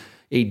see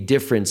a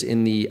difference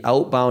in the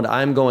outbound,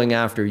 I'm going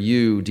after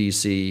you,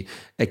 DC,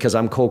 because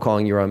I'm cold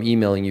calling you or I'm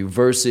emailing you,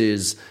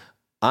 versus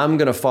I'm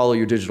going to follow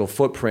your digital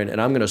footprint and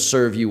I'm going to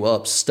serve you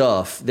up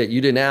stuff that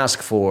you didn't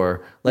ask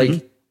for?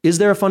 Like, is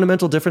there a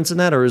fundamental difference in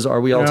that, or are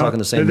we all talking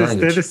the same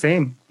language? They're the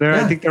same.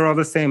 I think they're all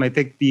the same. I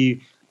think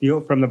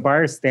from the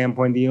buyer's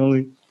standpoint, the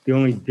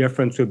only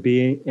difference would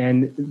be,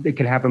 and it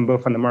can happen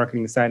both on the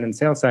marketing side and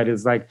sales side,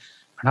 is like,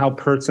 how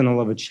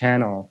personal of a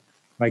channel.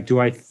 Like,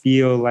 do I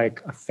feel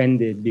like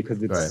offended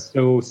because it's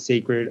so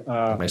sacred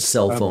my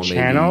cell phone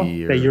channel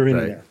maybe, that you're in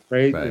right, there,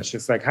 right? right. It's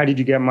just like, how did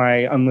you get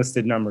my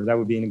unlisted number? That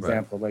would be an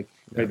example. Like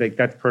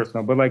that's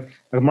personal. But like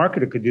a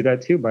marketer could do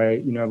that too by,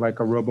 like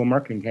a robo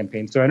marketing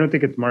campaign. So I don't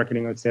think it's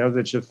marketing or sales.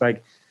 It's just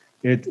like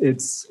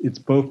it's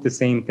both the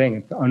same thing.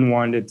 It's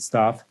unwanted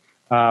stuff.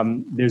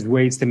 There's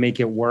ways to make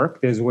it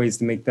work. There's ways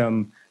to make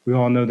them. We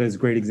all know there's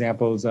great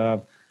examples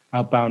of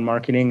outbound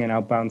marketing and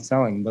outbound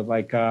selling, but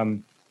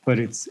but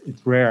it's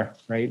rare,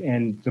 right?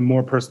 And the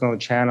more personal the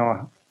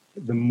channel,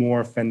 the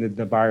more offended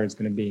the buyer is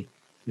going to be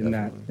in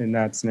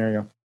that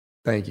scenario.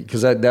 Thank you,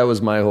 because that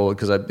was my whole,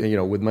 because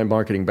with my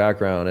marketing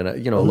background,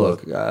 and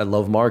look, I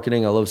love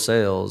marketing, I love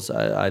sales,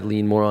 I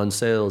lean more on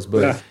sales,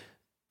 but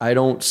I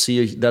don't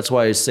see. That's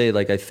why I say,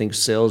 like, I think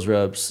sales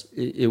reps.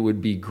 It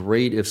would be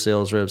great if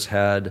sales reps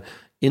had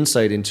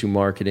insight into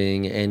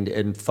marketing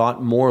and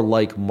thought more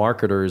like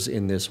marketers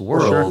in this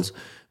world. Sure.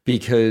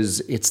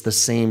 Because it's the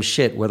same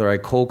shit. Whether I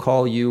cold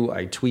call you,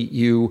 I tweet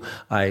you,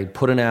 I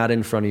put an ad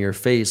in front of your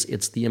face,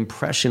 it's the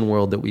impression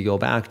world that we go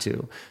back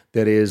to.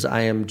 That is,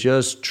 I am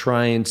just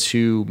trying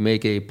to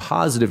make a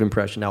positive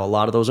impression. Now, a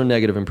lot of those are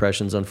negative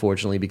impressions,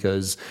 unfortunately,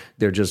 because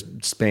they're just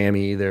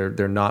spammy.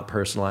 They're not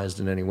personalized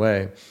in any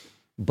way.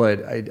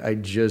 But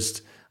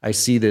I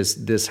see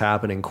this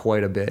happening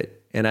quite a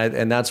bit,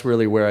 and that's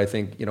really where I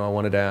think I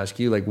wanted to ask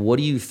you, like, what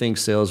do you think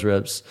sales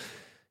reps?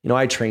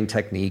 I train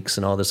techniques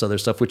and all this other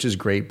stuff, which is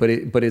great, but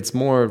it's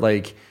more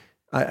like,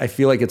 I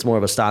feel like it's more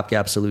of a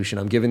stopgap solution.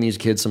 I'm giving these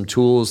kids some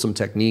tools, some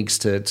techniques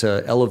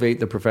to elevate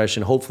the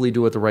profession, hopefully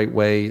do it the right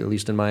way, at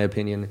least in my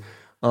opinion.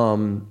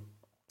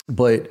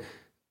 But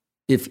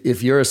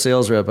if you're a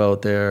sales rep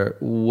out there,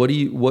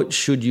 what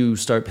should you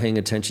start paying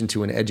attention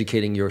to and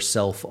educating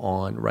yourself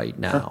on right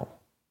now?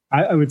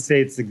 I would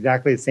say it's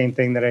exactly the same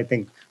thing that I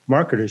think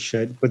marketers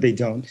should, but they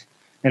don't.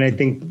 And I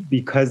think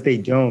because they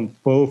don't,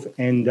 both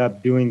end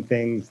up doing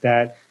things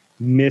that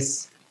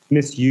misuse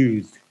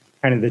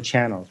kind of the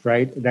channels,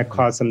 right? That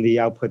cause some of the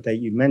output that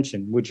you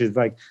mentioned, which is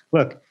like,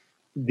 look,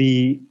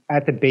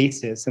 at the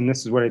basis, and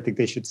this is what I think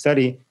they should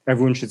study,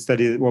 everyone should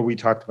study what we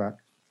talked about.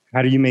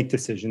 How do you make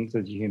decisions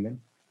as a human?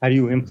 How do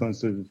you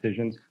influence those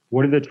decisions?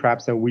 What are the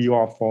traps that we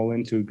all fall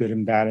into, good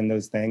and bad in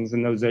those things?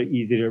 And those are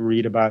easy to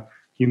read about: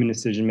 human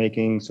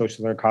decision-making,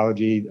 social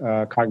psychology,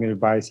 cognitive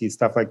biases,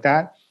 stuff like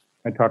that.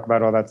 I talk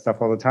about all that stuff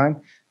all the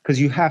time,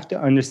 because you have to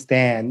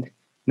understand,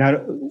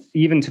 not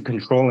even to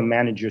control and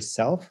manage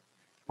yourself,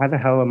 how the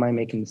hell am I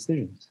making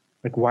decisions?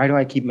 Like, why do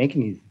I keep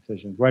making these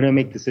decisions? Why do I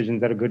make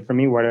decisions that are good for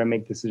me? Why do I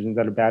make decisions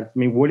that are bad for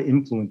me? What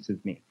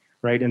influences me,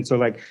 right? And so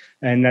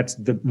and that's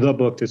the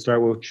book to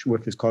start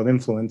with is called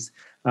Influence.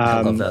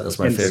 I love that. That's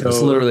my favorite.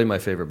 It's literally my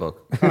favorite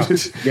book.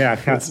 It's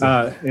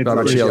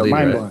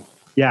mind-blowing.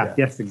 Yeah,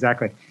 yes,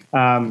 exactly.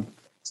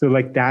 So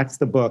that's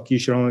the book. You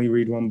should only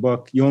read one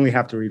book. You only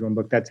have to read one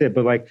book. That's it.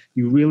 But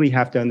you really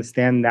have to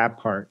understand that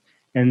part.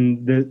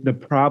 And the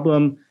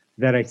problem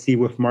that I see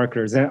with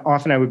marketers, and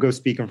often I would go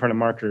speak in front of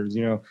marketers,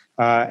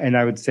 and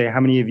I would say,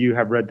 how many of you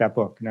have read that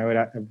book? And I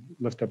would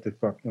lift up this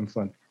book,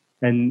 Influence.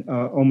 And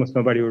almost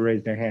nobody would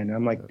raise their hand. And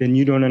I'm like, then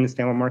you don't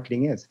understand what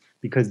marketing is,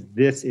 because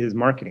this is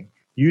marketing.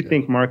 You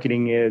think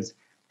marketing is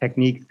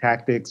techniques,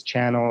 tactics,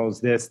 channels,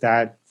 this,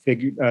 that,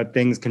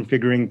 things,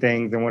 configuring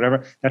things and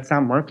whatever. That's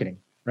not marketing.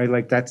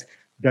 Right? That's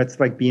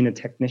like being a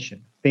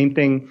technician. Same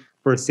thing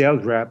for a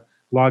sales rep,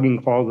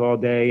 logging calls all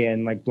day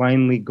and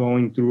blindly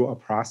going through a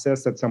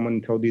process that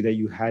someone told you that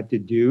you had to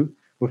do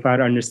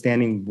without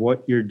understanding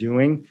what you're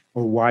doing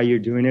or why you're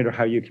doing it or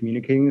how you're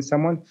communicating with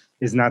someone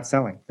is not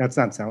selling. That's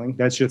not selling.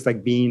 That's just you are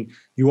being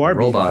a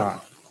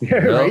robot. Yeah,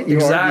 right? You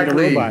are being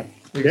a robot.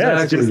 Exactly.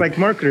 Yeah, it's just like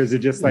marketers are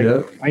just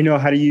I know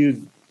how to use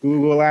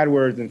Google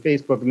AdWords and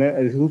Facebook,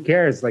 and who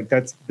cares?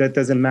 That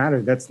doesn't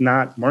matter. That's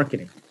not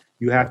marketing.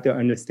 You have to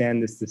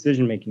understand this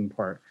decision-making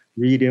part,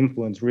 read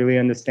Influence, really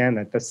understand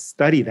that, just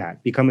study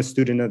that, become a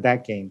student of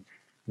that game.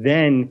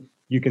 Then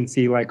you can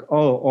see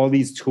all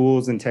these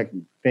tools and tech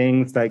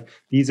things,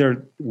 these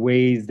are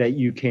ways that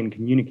you can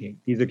communicate.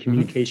 These are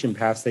communication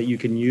paths that you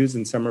can use,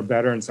 and some are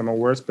better and some are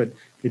worse, but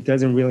it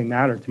doesn't really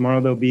matter. Tomorrow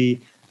there'll be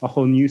a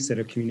whole new set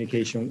of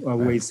communication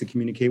ways to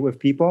communicate with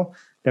people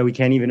that we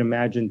can't even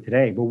imagine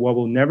today. But what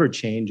will never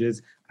change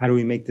is, how do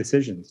we make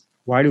decisions?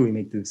 Why do we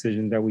make the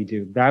decisions that we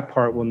do? That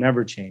part will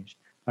never change,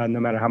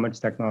 no matter how much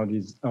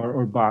technologies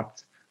or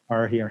bots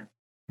are here.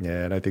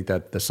 Yeah, and I think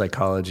that the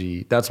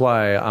psychology, that's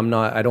why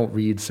I don't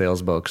read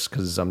sales books,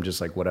 because I'm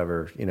just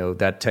whatever,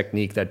 that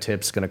technique, that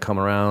tip's going to come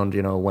around,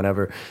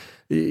 whenever,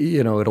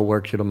 it'll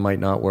work, it might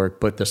not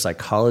work. But the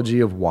psychology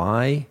of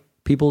why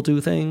people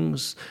do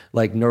things,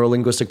 like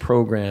neurolinguistic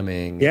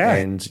programming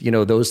and,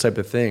 those type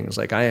of things,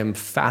 I am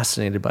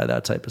fascinated by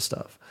that type of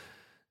stuff.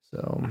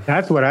 So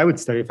that's what I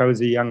would study if I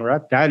was a young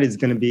rep. That is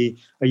going to be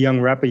a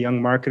young rep, a young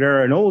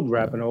marketer, an old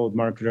rep, an old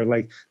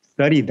marketer.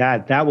 Study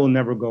that. That will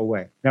never go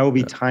away. That will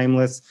be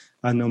timeless.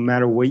 No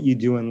matter what you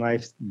do in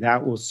life,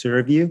 that will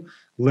serve you.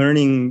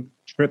 Learning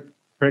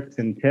tricks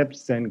and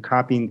tips and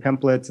copying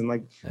templates and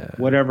like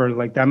whatever,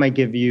 like that might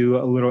give you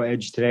a little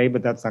edge today,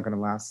 but that's not going to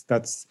last.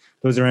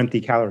 Those are empty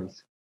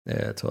calories.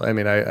 Yeah, I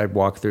mean, I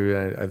walk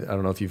through. I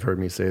don't know if you've heard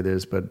me say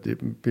this, but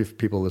if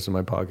people listen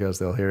to my podcast,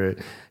 they'll hear it.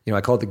 You know,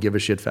 I call it the give a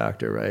shit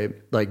factor, right?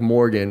 Like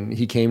Morgan,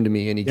 he came to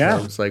me and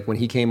it's like when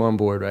he came on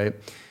board, right?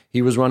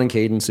 He was running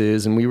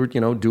cadences and we were,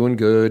 doing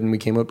good, and we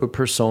came up with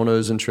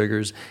personas and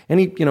triggers, and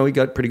he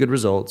got pretty good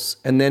results.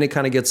 And then it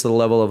kind of gets to the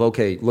level of,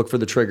 okay, look for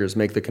the triggers,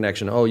 make the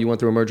connection. Oh, you went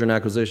through a merger and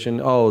acquisition.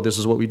 Oh, this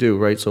is what we do,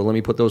 right? So let me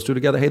put those two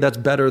together. Hey, that's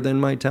better than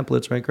my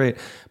templates, right? Great.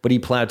 But he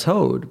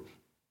plateaued.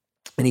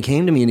 And he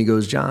came to me and he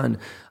goes, John,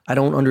 I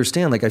don't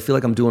understand. Like, I feel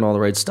like I'm doing all the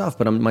right stuff,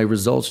 but my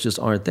results just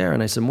aren't there.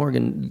 And I said,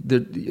 Morgan,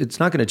 it's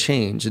not going to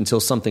change until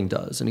something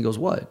does. And he goes,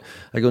 what?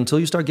 I go, until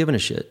you start giving a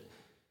shit.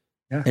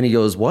 Yeah. And he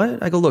goes,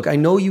 what? I go, look, I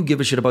know you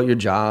give a shit about your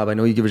job. I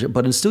know you give a shit,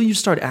 but until you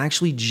start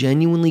actually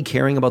genuinely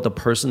caring about the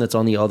person that's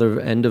on the other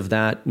end of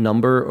that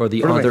number or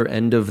the other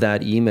end of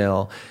that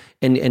email,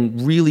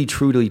 and really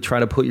truly try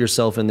to put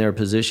yourself in their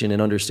position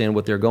and understand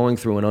what they're going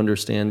through, and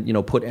understand,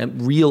 put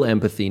real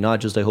empathy, not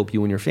just I hope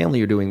you and your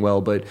family are doing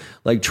well, but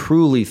like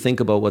truly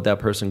think about what that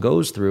person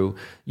goes through.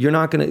 It's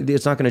not going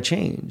to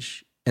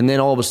change. And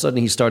then all of a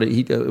sudden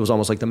it was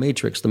almost like the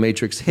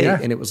Matrix hit,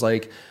 and it was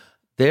like,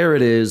 there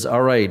it is.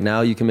 All right,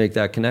 now you can make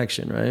that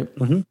connection, right?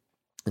 Mm-hmm.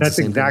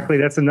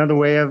 That's another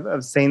way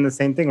of saying the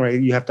same thing,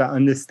 right? You have to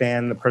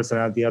understand the person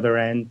at the other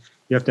end.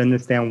 You have to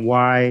understand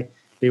why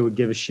they would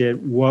give a shit,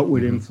 what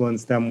would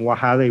influence them,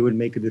 how they would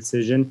make a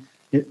decision.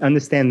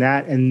 Understand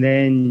that, and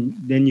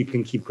then you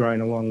can keep growing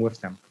along with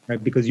them,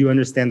 right? Because you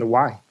understand the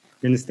why.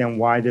 You understand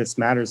why this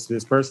matters to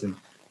this person.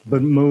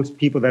 But most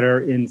people that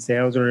are in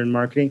sales or in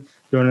marketing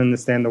don't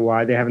understand the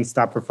why. They haven't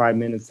stopped for 5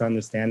 minutes to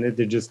understand it.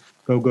 They just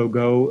go,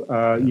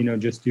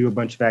 just do a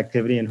bunch of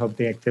activity and hope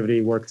the activity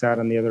works out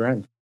on the other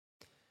end.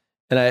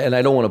 And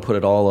I don't want to put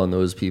it all on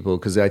those people,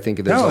 because I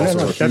think there's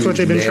also that's what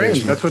they've been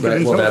trained. That's what they've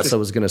been told. Well, that's what I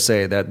was going to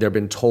say, that they've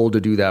been told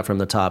to do that from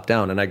the top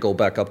down. And I go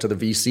back up to the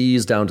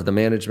VCs, down to the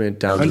management,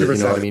 down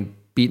 100%. To the,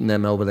 beating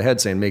them over the head,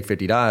 saying make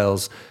 50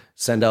 dials,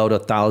 send out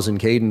 1,000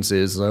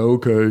 cadences. Like,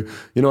 okay,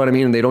 you know what I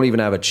mean? And they don't even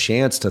have a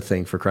chance to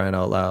think, for crying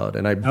out loud.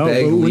 And I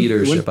beg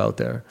leadership out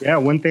there. Yeah,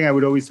 one thing I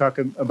would always talk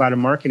about in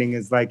marketing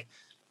is like,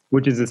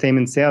 which is the same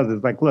in sales,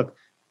 is like, look,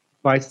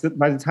 by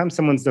the time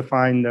someone's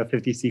defined the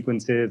 50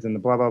 sequences and the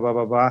blah, blah, blah,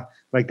 blah, blah,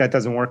 like that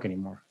doesn't work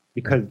anymore,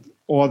 because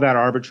all that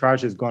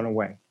arbitrage has gone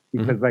away.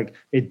 Because like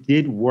it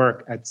did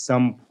work at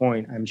some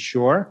point, I'm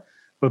sure.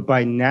 But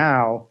by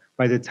now,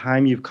 by the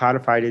time you've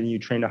codified it and you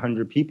trained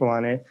 100 people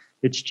on it,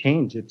 it's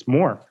changed. It's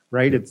more,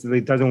 right?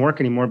 It doesn't work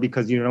anymore,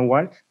 because you know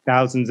what?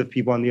 Thousands of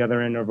people on the other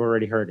end have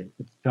already heard it.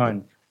 It's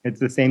done. It's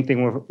the same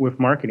thing with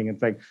marketing.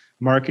 It's like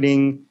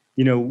marketing.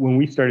 When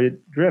we started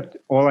Drift,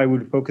 all I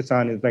would focus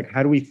on is like,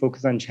 how do we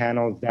focus on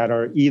channels that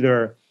are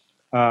either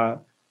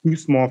too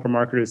small for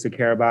marketers to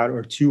care about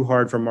or too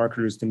hard for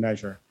marketers to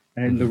measure?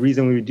 And the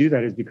reason we would do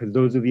that is because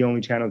those are the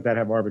only channels that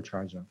have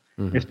arbitrage on.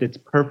 If it's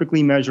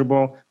perfectly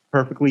measurable,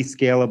 perfectly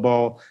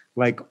scalable,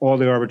 like all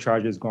the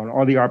arbitrage is gone,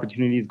 all the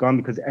opportunity is gone,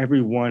 because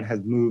everyone has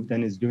moved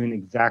and is doing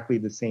exactly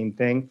the same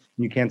thing.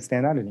 And you can't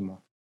stand out anymore.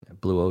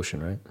 Blue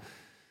ocean, right?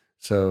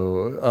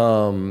 So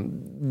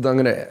I'm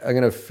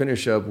gonna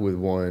finish up with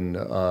one.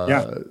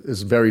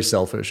 It's very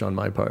selfish on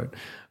my part.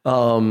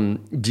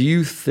 Do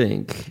you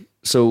think?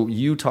 So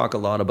you talk a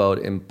lot about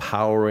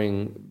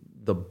empowering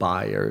the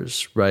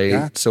buyers, right?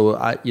 Yeah.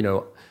 So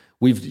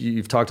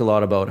you've talked a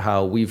lot about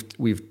how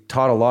we've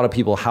taught a lot of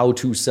people how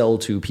to sell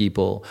to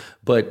people,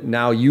 but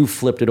now you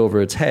flipped it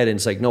over its head and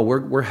it's like, no,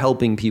 we're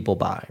helping people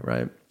buy,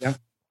 right? Yeah.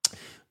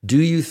 Do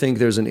you think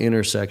there's an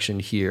intersection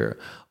here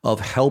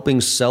of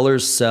helping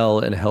sellers sell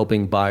and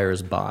helping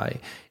buyers buy?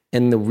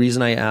 And the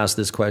reason I ask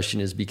this question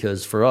is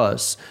because for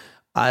us,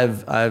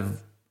 I've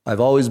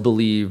always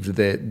believed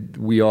that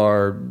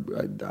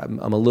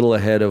I'm a little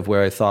ahead of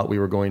where I thought we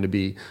were going to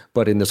be,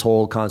 but in this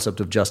whole concept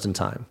of just in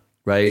time,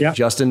 right? Yeah.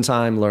 Just in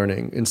time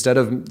learning, instead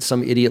of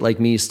some idiot like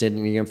me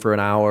sitting in for an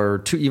hour or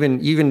two,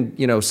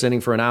 even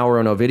sitting for an hour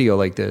on a video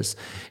like this,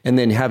 and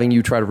then having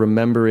you try to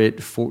remember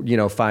it for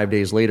 5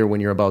 days later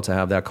when you're about to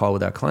have that call with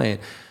that client.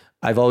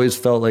 I've always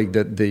felt like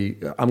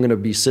that I'm going to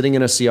be sitting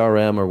in a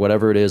CRM or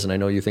whatever it is, and I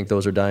know you think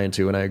those are dying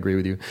too, and I agree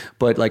with you,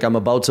 but like I'm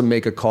about to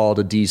make a call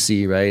to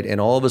DC, right? And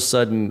all of a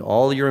sudden,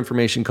 all your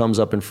information comes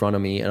up in front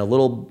of me, and a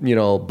little,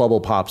 bubble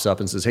pops up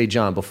and says, hey,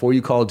 John, before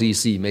you call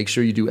DC, make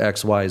sure you do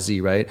X, Y,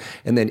 Z, right?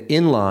 And then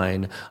in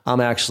line,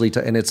 I'm actually,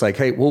 and it's like,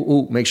 hey,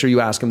 make sure you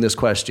ask him this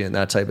question,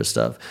 that type of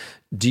stuff.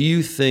 Do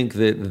you think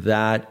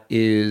that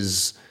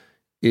is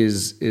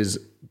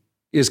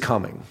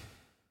coming?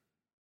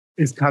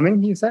 Is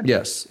coming, you said?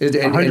 Yes.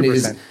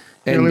 100%.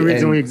 The only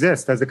reason we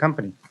exist as a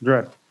company,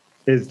 Drift,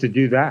 is to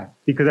do that.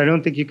 Because I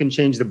don't think you can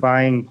change the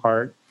buying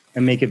part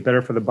and make it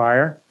better for the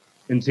buyer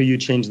until you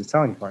change the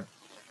selling part.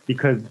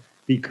 Because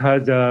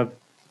of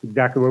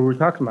exactly what we're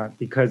talking about.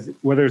 Because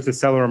whether it's a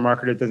seller or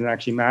marketer, it doesn't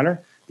actually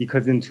matter.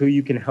 Because until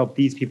you can help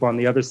these people on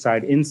the other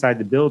side, inside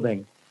the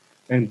building,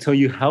 until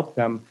you help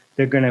them,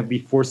 they're going to be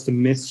forced to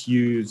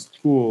misuse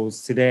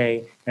tools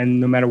today. And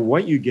no matter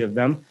what you give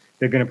them,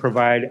 they're going to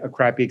provide a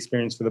crappy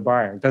experience for the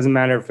buyer. It doesn't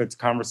matter if it's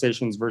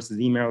conversations versus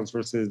emails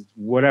versus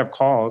whatever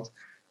calls.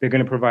 They're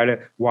going to provide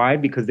it. Why?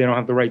 Because they don't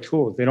have the right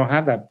tools. They don't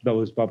have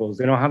those bubbles.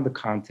 They don't have the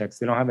context.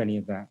 They don't have any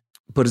of that.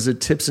 But is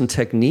it tips and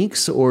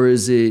techniques, or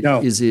is it?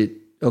 No. Is it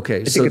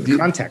okay? I think it's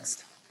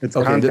context. It's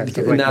context.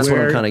 And that's what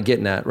I'm kind of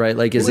getting at, right?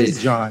 Like, is it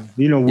John?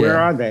 Where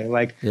are they?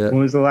 Like, when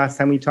was the last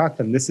time we talked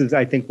to them? This is,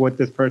 I think, what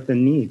this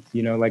person needs.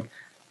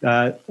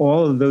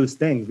 All of those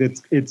things.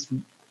 It's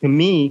to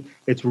me,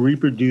 it's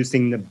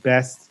reproducing the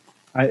best.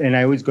 And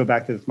I always go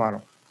back to this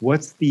model.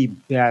 What's the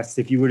best?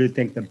 If you were to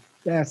think the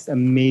best,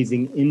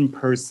 amazing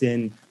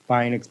in-person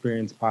buying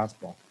experience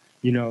possible,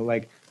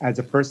 like as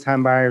a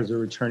first-time buyer, as a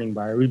returning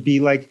buyer, it would be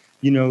like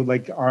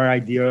our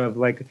idea of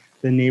like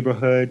the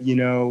neighborhood,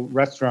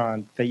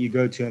 restaurant that you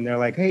go to, and they're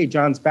like, "Hey,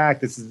 John's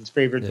back. This is his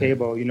favorite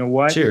table. You know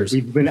what? Cheers.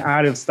 We've been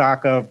out of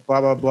stock of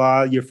blah blah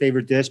blah. Your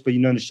favorite dish, but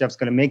the chef's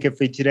going to make it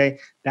for you today."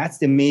 That's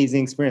the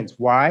amazing experience.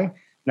 Why?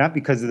 Not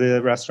because of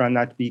the restaurant,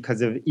 not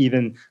because of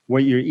even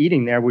what you're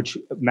eating there, which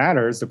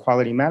matters. The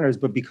quality matters,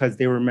 but because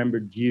they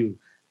remembered you.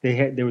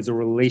 There was a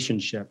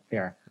relationship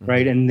there,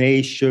 right? And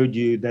they showed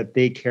you that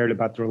they cared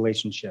about the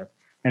relationship.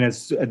 And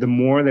the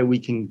more that we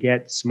can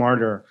get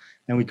smarter,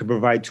 and we can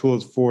provide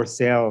tools for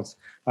sales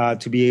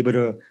to be able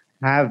to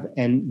have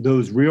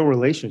those real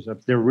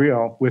relationships, they're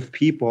real with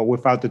people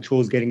without the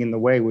tools getting in the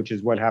way, which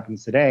is what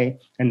happens today,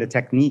 and the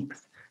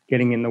techniques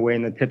getting in the way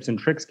and the tips and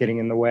tricks getting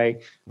in the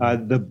way,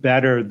 the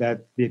better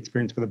that the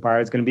experience for the buyer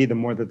is going to be, the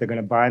more that they're going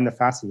to buy and the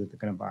faster that they're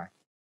going to buy.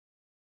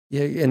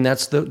 Yeah, and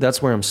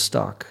that's where I'm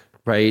stuck.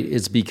 Right.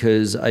 It's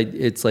because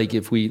it's like,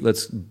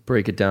 let's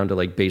break it down to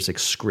like basic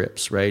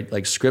scripts, right?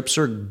 Like scripts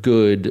are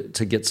good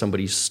to get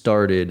somebody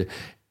started,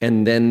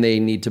 and then they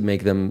need to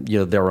make them,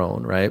 their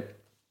own. Right.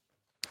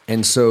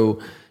 And so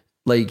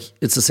like,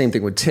 it's the same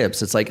thing with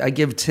tips. It's like, I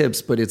give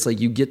tips, but it's like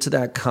you get to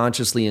that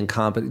consciously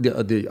incompetent,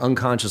 the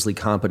unconsciously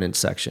competent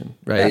section.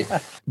 Right.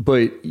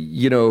 But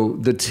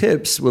the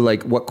tips were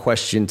like what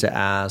question to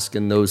ask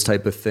and those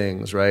type of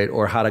things. Right.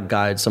 Or how to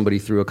guide somebody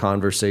through a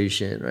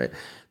conversation. Right.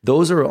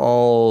 Those are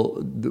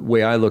all, the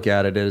way I look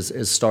at it,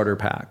 as starter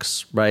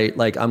packs, right?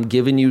 Like I'm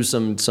giving you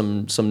some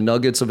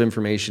nuggets of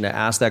information to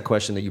ask that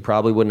question that you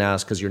probably wouldn't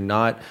ask because you're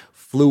not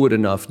fluid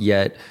enough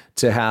yet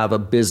to have a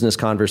business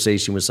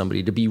conversation with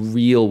somebody, to be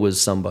real with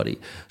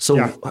somebody.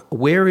 So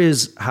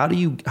how do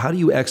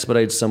you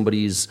expedite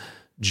somebody's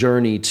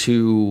journey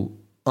to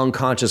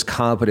unconscious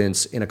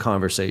competence in a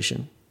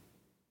conversation?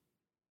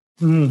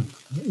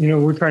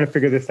 We're trying to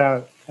figure this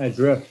out at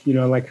Drift.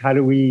 Like how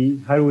do we,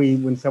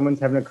 when someone's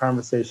having a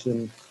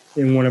conversation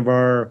in one of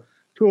our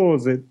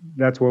tools,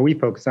 that's where we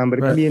focus on, but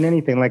it can be in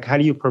anything. Like how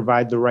do you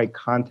provide the right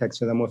context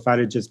for them without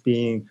it just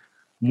being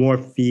more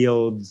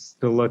fields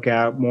to look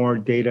at, more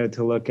data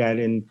to look at?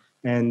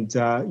 And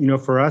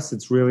for us,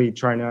 it's really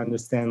trying to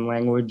understand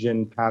language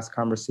and past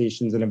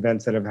conversations and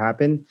events that have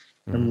happened,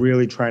 and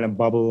really trying to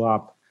bubble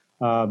up,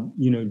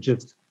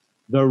 just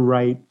the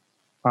right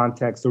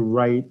context, the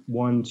right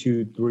 1,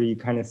 2, 3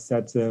 kind of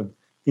sets of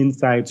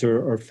insights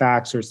or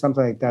facts or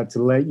something like that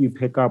to let you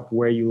pick up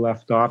where you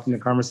left off in the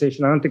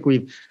conversation. I don't think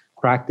we've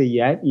cracked it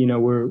yet.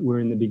 We're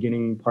in the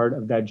beginning part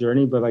of that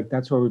journey, but like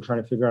that's what we're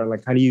trying to figure out.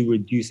 Like, how do you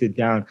reduce it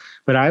down?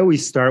 But I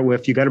always start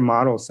with, you got to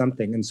model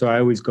something. And so I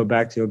always go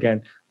back to,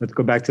 again, let's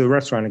go back to the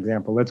restaurant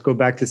example. Let's go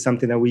back to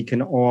something that we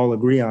can all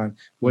agree on.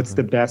 What's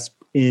the best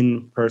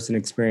in-person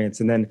experience?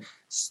 And then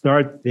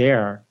start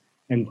there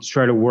and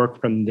try to work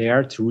from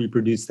there to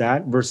reproduce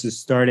that, versus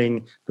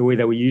starting the way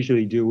that we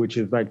usually do, which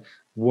is like,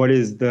 what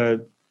is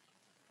the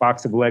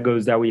box of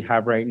Legos that we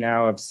have right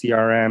now of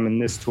CRM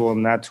and this tool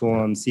and that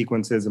tool and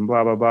sequences and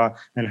blah, blah, blah.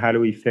 And how do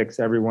we fix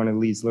every one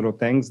of these little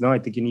things? No, I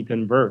think you need to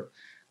invert.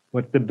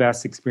 What's the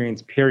best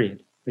experience,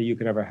 period, that you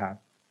could ever have?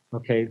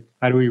 Okay.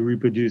 How do we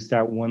reproduce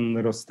that one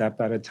little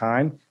step at a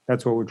time?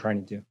 That's what we're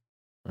trying to do.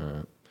 All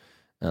right.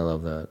 I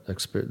love that.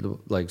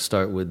 Like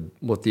start with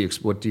what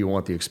do you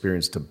want the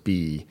experience to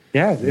be?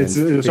 Yeah.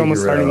 It's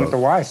almost starting with the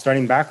why,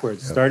 starting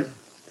backwards. Yep.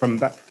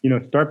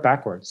 Start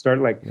backwards. Start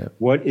like,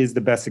 what is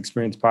the best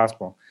experience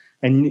possible?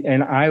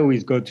 And I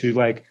always go to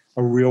like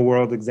a real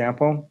world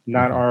example,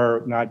 not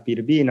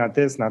B2B, not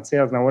this, not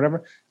sales, not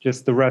whatever,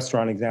 just the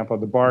restaurant example,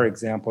 the bar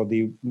example,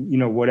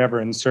 whatever,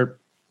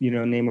 insert,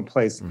 name a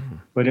place,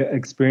 but an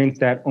experience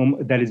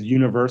that is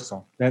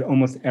universal, that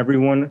almost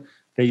everyone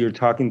that you're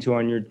talking to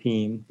on your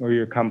team or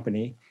your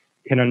company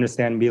can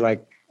understand and be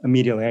like,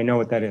 immediately, I know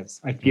what that is.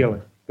 I feel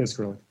it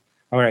viscerally.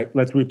 All right,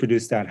 let's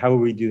reproduce that. How will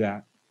we do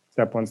that?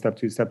 Step 1, step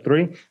 2, step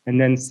 3, and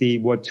then see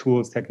what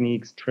tools,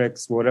 techniques,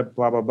 tricks, what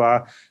blah, blah,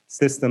 blah,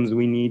 systems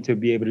we need to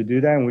be able to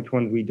do that and which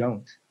ones we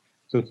don't.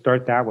 So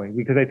start that way,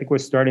 because I think we're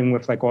starting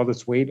with like all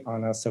this weight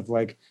on us of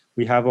like,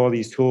 we have all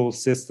these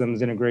tools,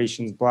 systems,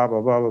 integrations, blah,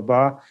 blah, blah, blah,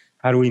 blah.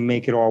 How do we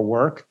make it all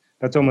work?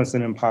 That's almost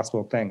an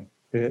impossible thing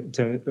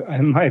to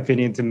in my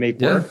opinion, to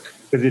make work,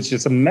 because it's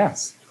just a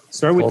mess.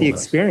 Start with the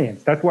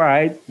experience. That's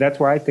why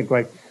I think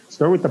like,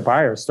 start with the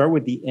buyer, start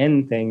with the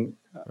end thing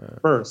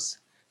first.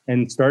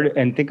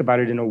 and think about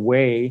it in a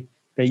way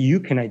that you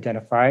can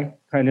identify,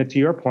 kind of to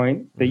your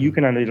point, that you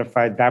can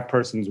identify that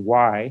person's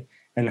why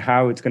and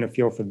how it's going to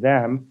feel for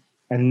them,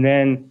 and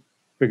then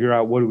figure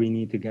out what do we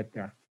need to get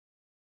there.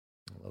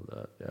 I love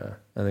that. Yeah,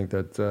 I think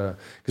that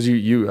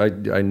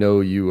because I know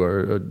you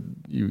are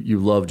you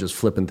love just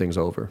flipping things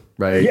over,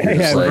 right?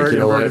 Yeah,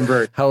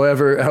 like,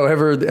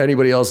 however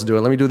anybody else is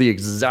doing, let me do the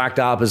exact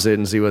opposite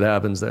and see what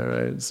happens there,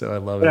 right? So I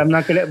love it. But I'm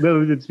not gonna.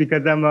 It's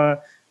because I'm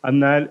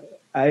not.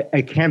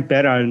 I can't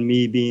bet on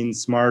me being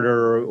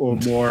smarter or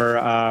more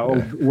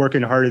or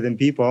working harder than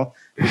people,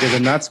 because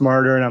I'm not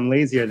smarter and I'm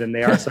lazier than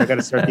they are. So I got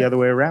to start the other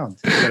way around.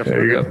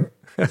 There you go.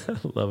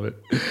 Love it.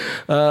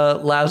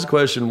 Last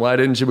question. Why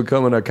didn't you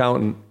become an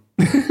accountant?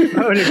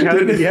 An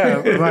accountant?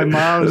 Yeah. My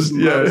mom's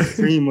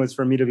dream was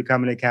for me to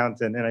become an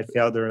accountant, and I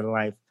failed her in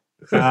life.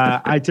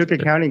 I took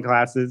accounting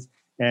classes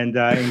and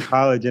in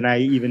college, and I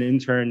even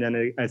interned at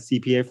a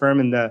CPA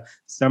firm. And the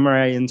summer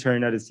I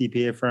interned at a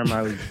CPA firm,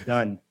 I was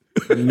done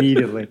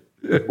immediately.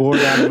 Bored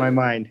out of my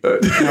mind.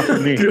 Not for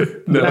me.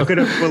 No. Not good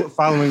at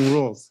following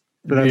rules.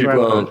 So that's why I'm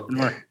an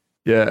entrepreneur.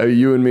 Yeah,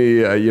 you and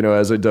me,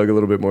 as I dug a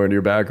little bit more into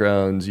your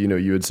background,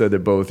 you had said that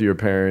both your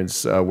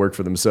parents work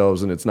for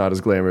themselves, and it's not as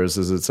glamorous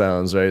as it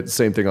sounds, right?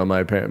 Same thing on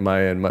my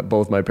end.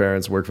 Both my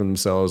parents work for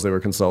themselves. They were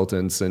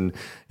consultants, and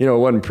it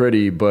wasn't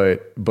pretty,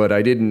 but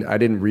I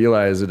didn't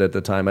realize it at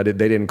the time. They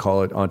didn't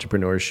call it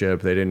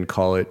entrepreneurship. They didn't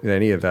call it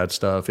any of that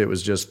stuff. It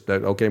was just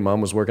that, okay, mom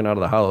was working out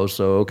of the house,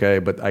 so okay.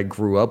 But I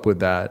grew up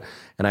with that.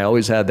 And I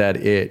always had that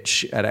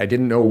itch, and I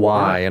didn't know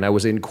why. And I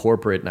was in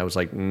corporate, and I was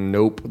like,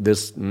 nope,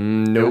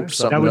 something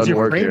doesn't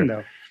work here.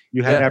 Though.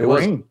 You had that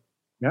brain.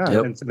 Yeah.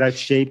 Yep. And so that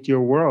shaped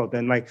your world.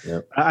 And I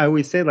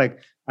always say,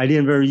 I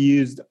didn't ever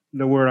use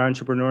the word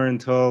entrepreneur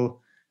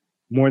until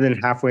more than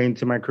halfway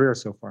into my career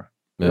so far.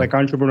 Yeah.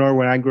 Entrepreneur,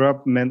 when I grew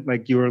up,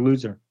 meant you were a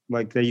loser.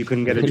 That you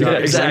couldn't get a job. Yeah,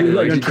 exactly.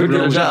 You couldn't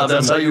get a job.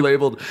 That's how you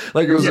labeled.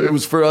 It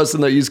was for us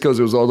in the East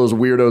Coast. It was all those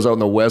weirdos out in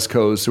the West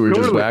Coast who were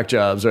just whack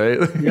jobs, right?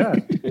 Yeah.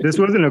 This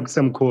wasn't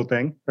some cool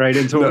thing, right?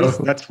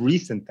 That's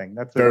recent thing.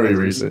 That's very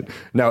recent.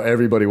 Now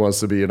everybody wants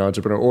to be an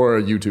entrepreneur or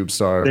a YouTube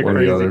star, one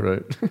or the other,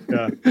 right?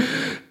 Yeah.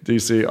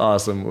 DC,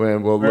 awesome.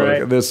 Man, well,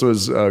 look, this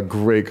was a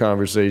great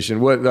conversation.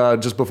 What?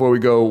 Just before we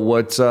go,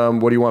 what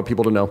do you want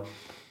people to know?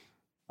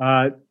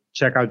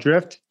 Check out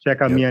Drift.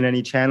 Check out me on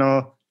any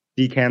channel.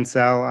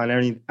 Cancel on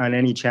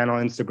any channel,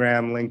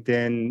 Instagram,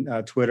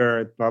 LinkedIn,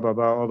 Twitter, blah, blah,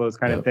 blah, all those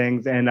kind of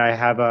things. And I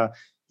have a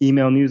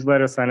email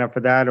newsletter, sign up for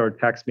that, or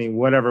text me,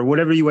 whatever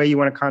way you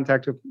want to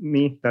contact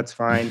me, that's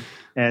fine.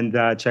 And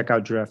check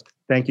out Drift.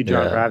 Thank you,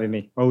 John, for having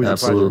me. Always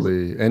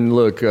absolutely. A pleasure. And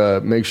look,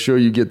 make sure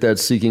you get that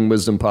Seeking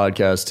Wisdom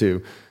podcast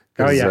too.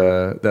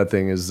 That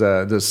thing is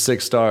the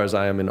 6 stars.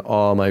 I am in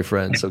awe, my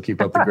friend. So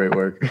keep up the great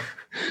work. 6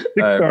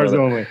 stars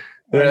only.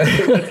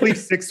 Let's leave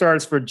 6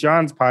 stars for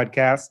John's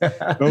podcast.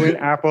 Go in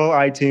Apple,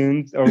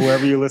 iTunes, or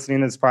wherever you're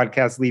listening to this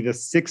podcast. Leave a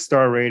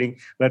 6-star rating.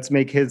 Let's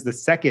make his the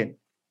second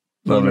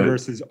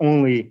universe's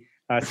only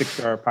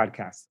 6-star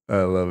podcast. I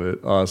love it.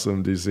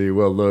 Awesome, DC.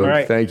 Well,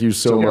 look, thank you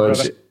so much.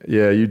 Brother.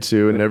 Yeah, you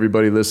too. And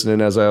everybody listening,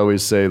 as I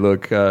always say,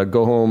 look,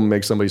 go home,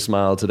 make somebody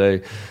smile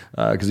today.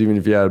 Because even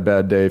if you had a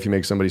bad day, if you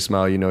make somebody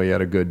smile, you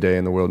had a good day,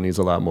 and the world needs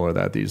a lot more of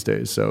that these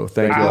days. So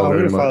thank you all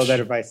very much. I'm going to follow that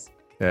advice.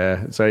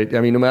 Yeah, it's right. I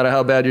mean, no matter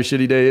how bad your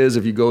shitty day is,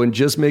 if you go and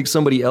just make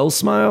somebody else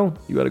smile,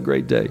 you had a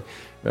great day,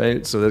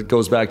 right? So that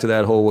goes back to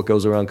that whole what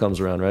goes around comes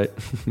around, right?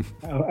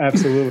 Oh,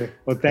 absolutely.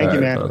 Well, thank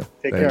you, man.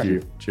 Take care. Thank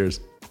you.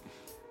 Cheers.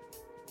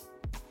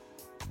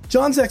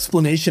 John's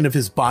explanation of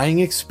his buying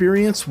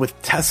experience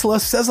with Tesla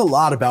says a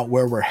lot about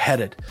where we're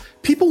headed.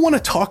 People want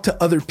to talk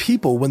to other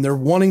people when they're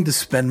wanting to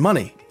spend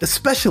money,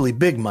 especially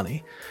big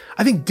money.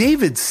 I think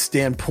David's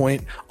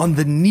standpoint on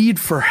the need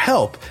for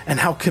help and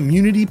how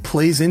community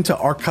plays into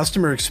our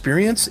customer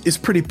experience is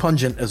pretty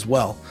pungent as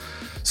well.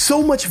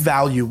 So much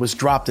value was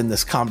dropped in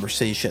this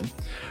conversation.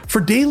 For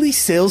daily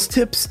sales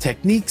tips,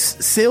 techniques,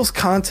 sales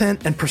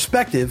content, and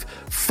perspective,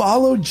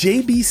 follow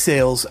JB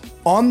Sales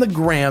on the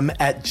gram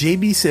at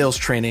JB Sales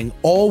Training,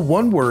 all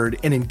one word,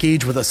 and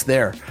engage with us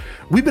there.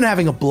 We've been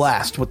having a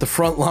blast with the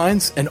front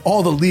lines and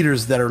all the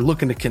leaders that are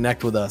looking to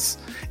connect with us.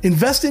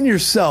 Invest in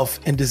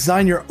yourself and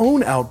design your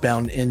own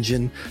outbound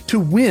engine to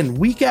win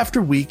week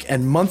after week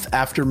and month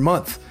after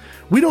month.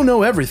 We don't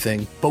know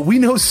everything, but we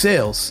know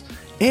sales.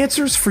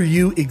 Answers for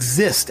you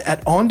exist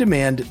at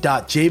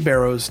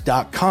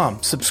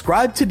ondemand.jbarrows.com.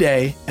 Subscribe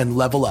today and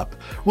level up.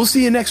 We'll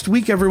see you next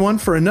week, everyone,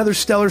 for another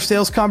stellar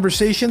sales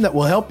conversation that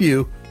will help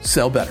you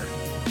sell better.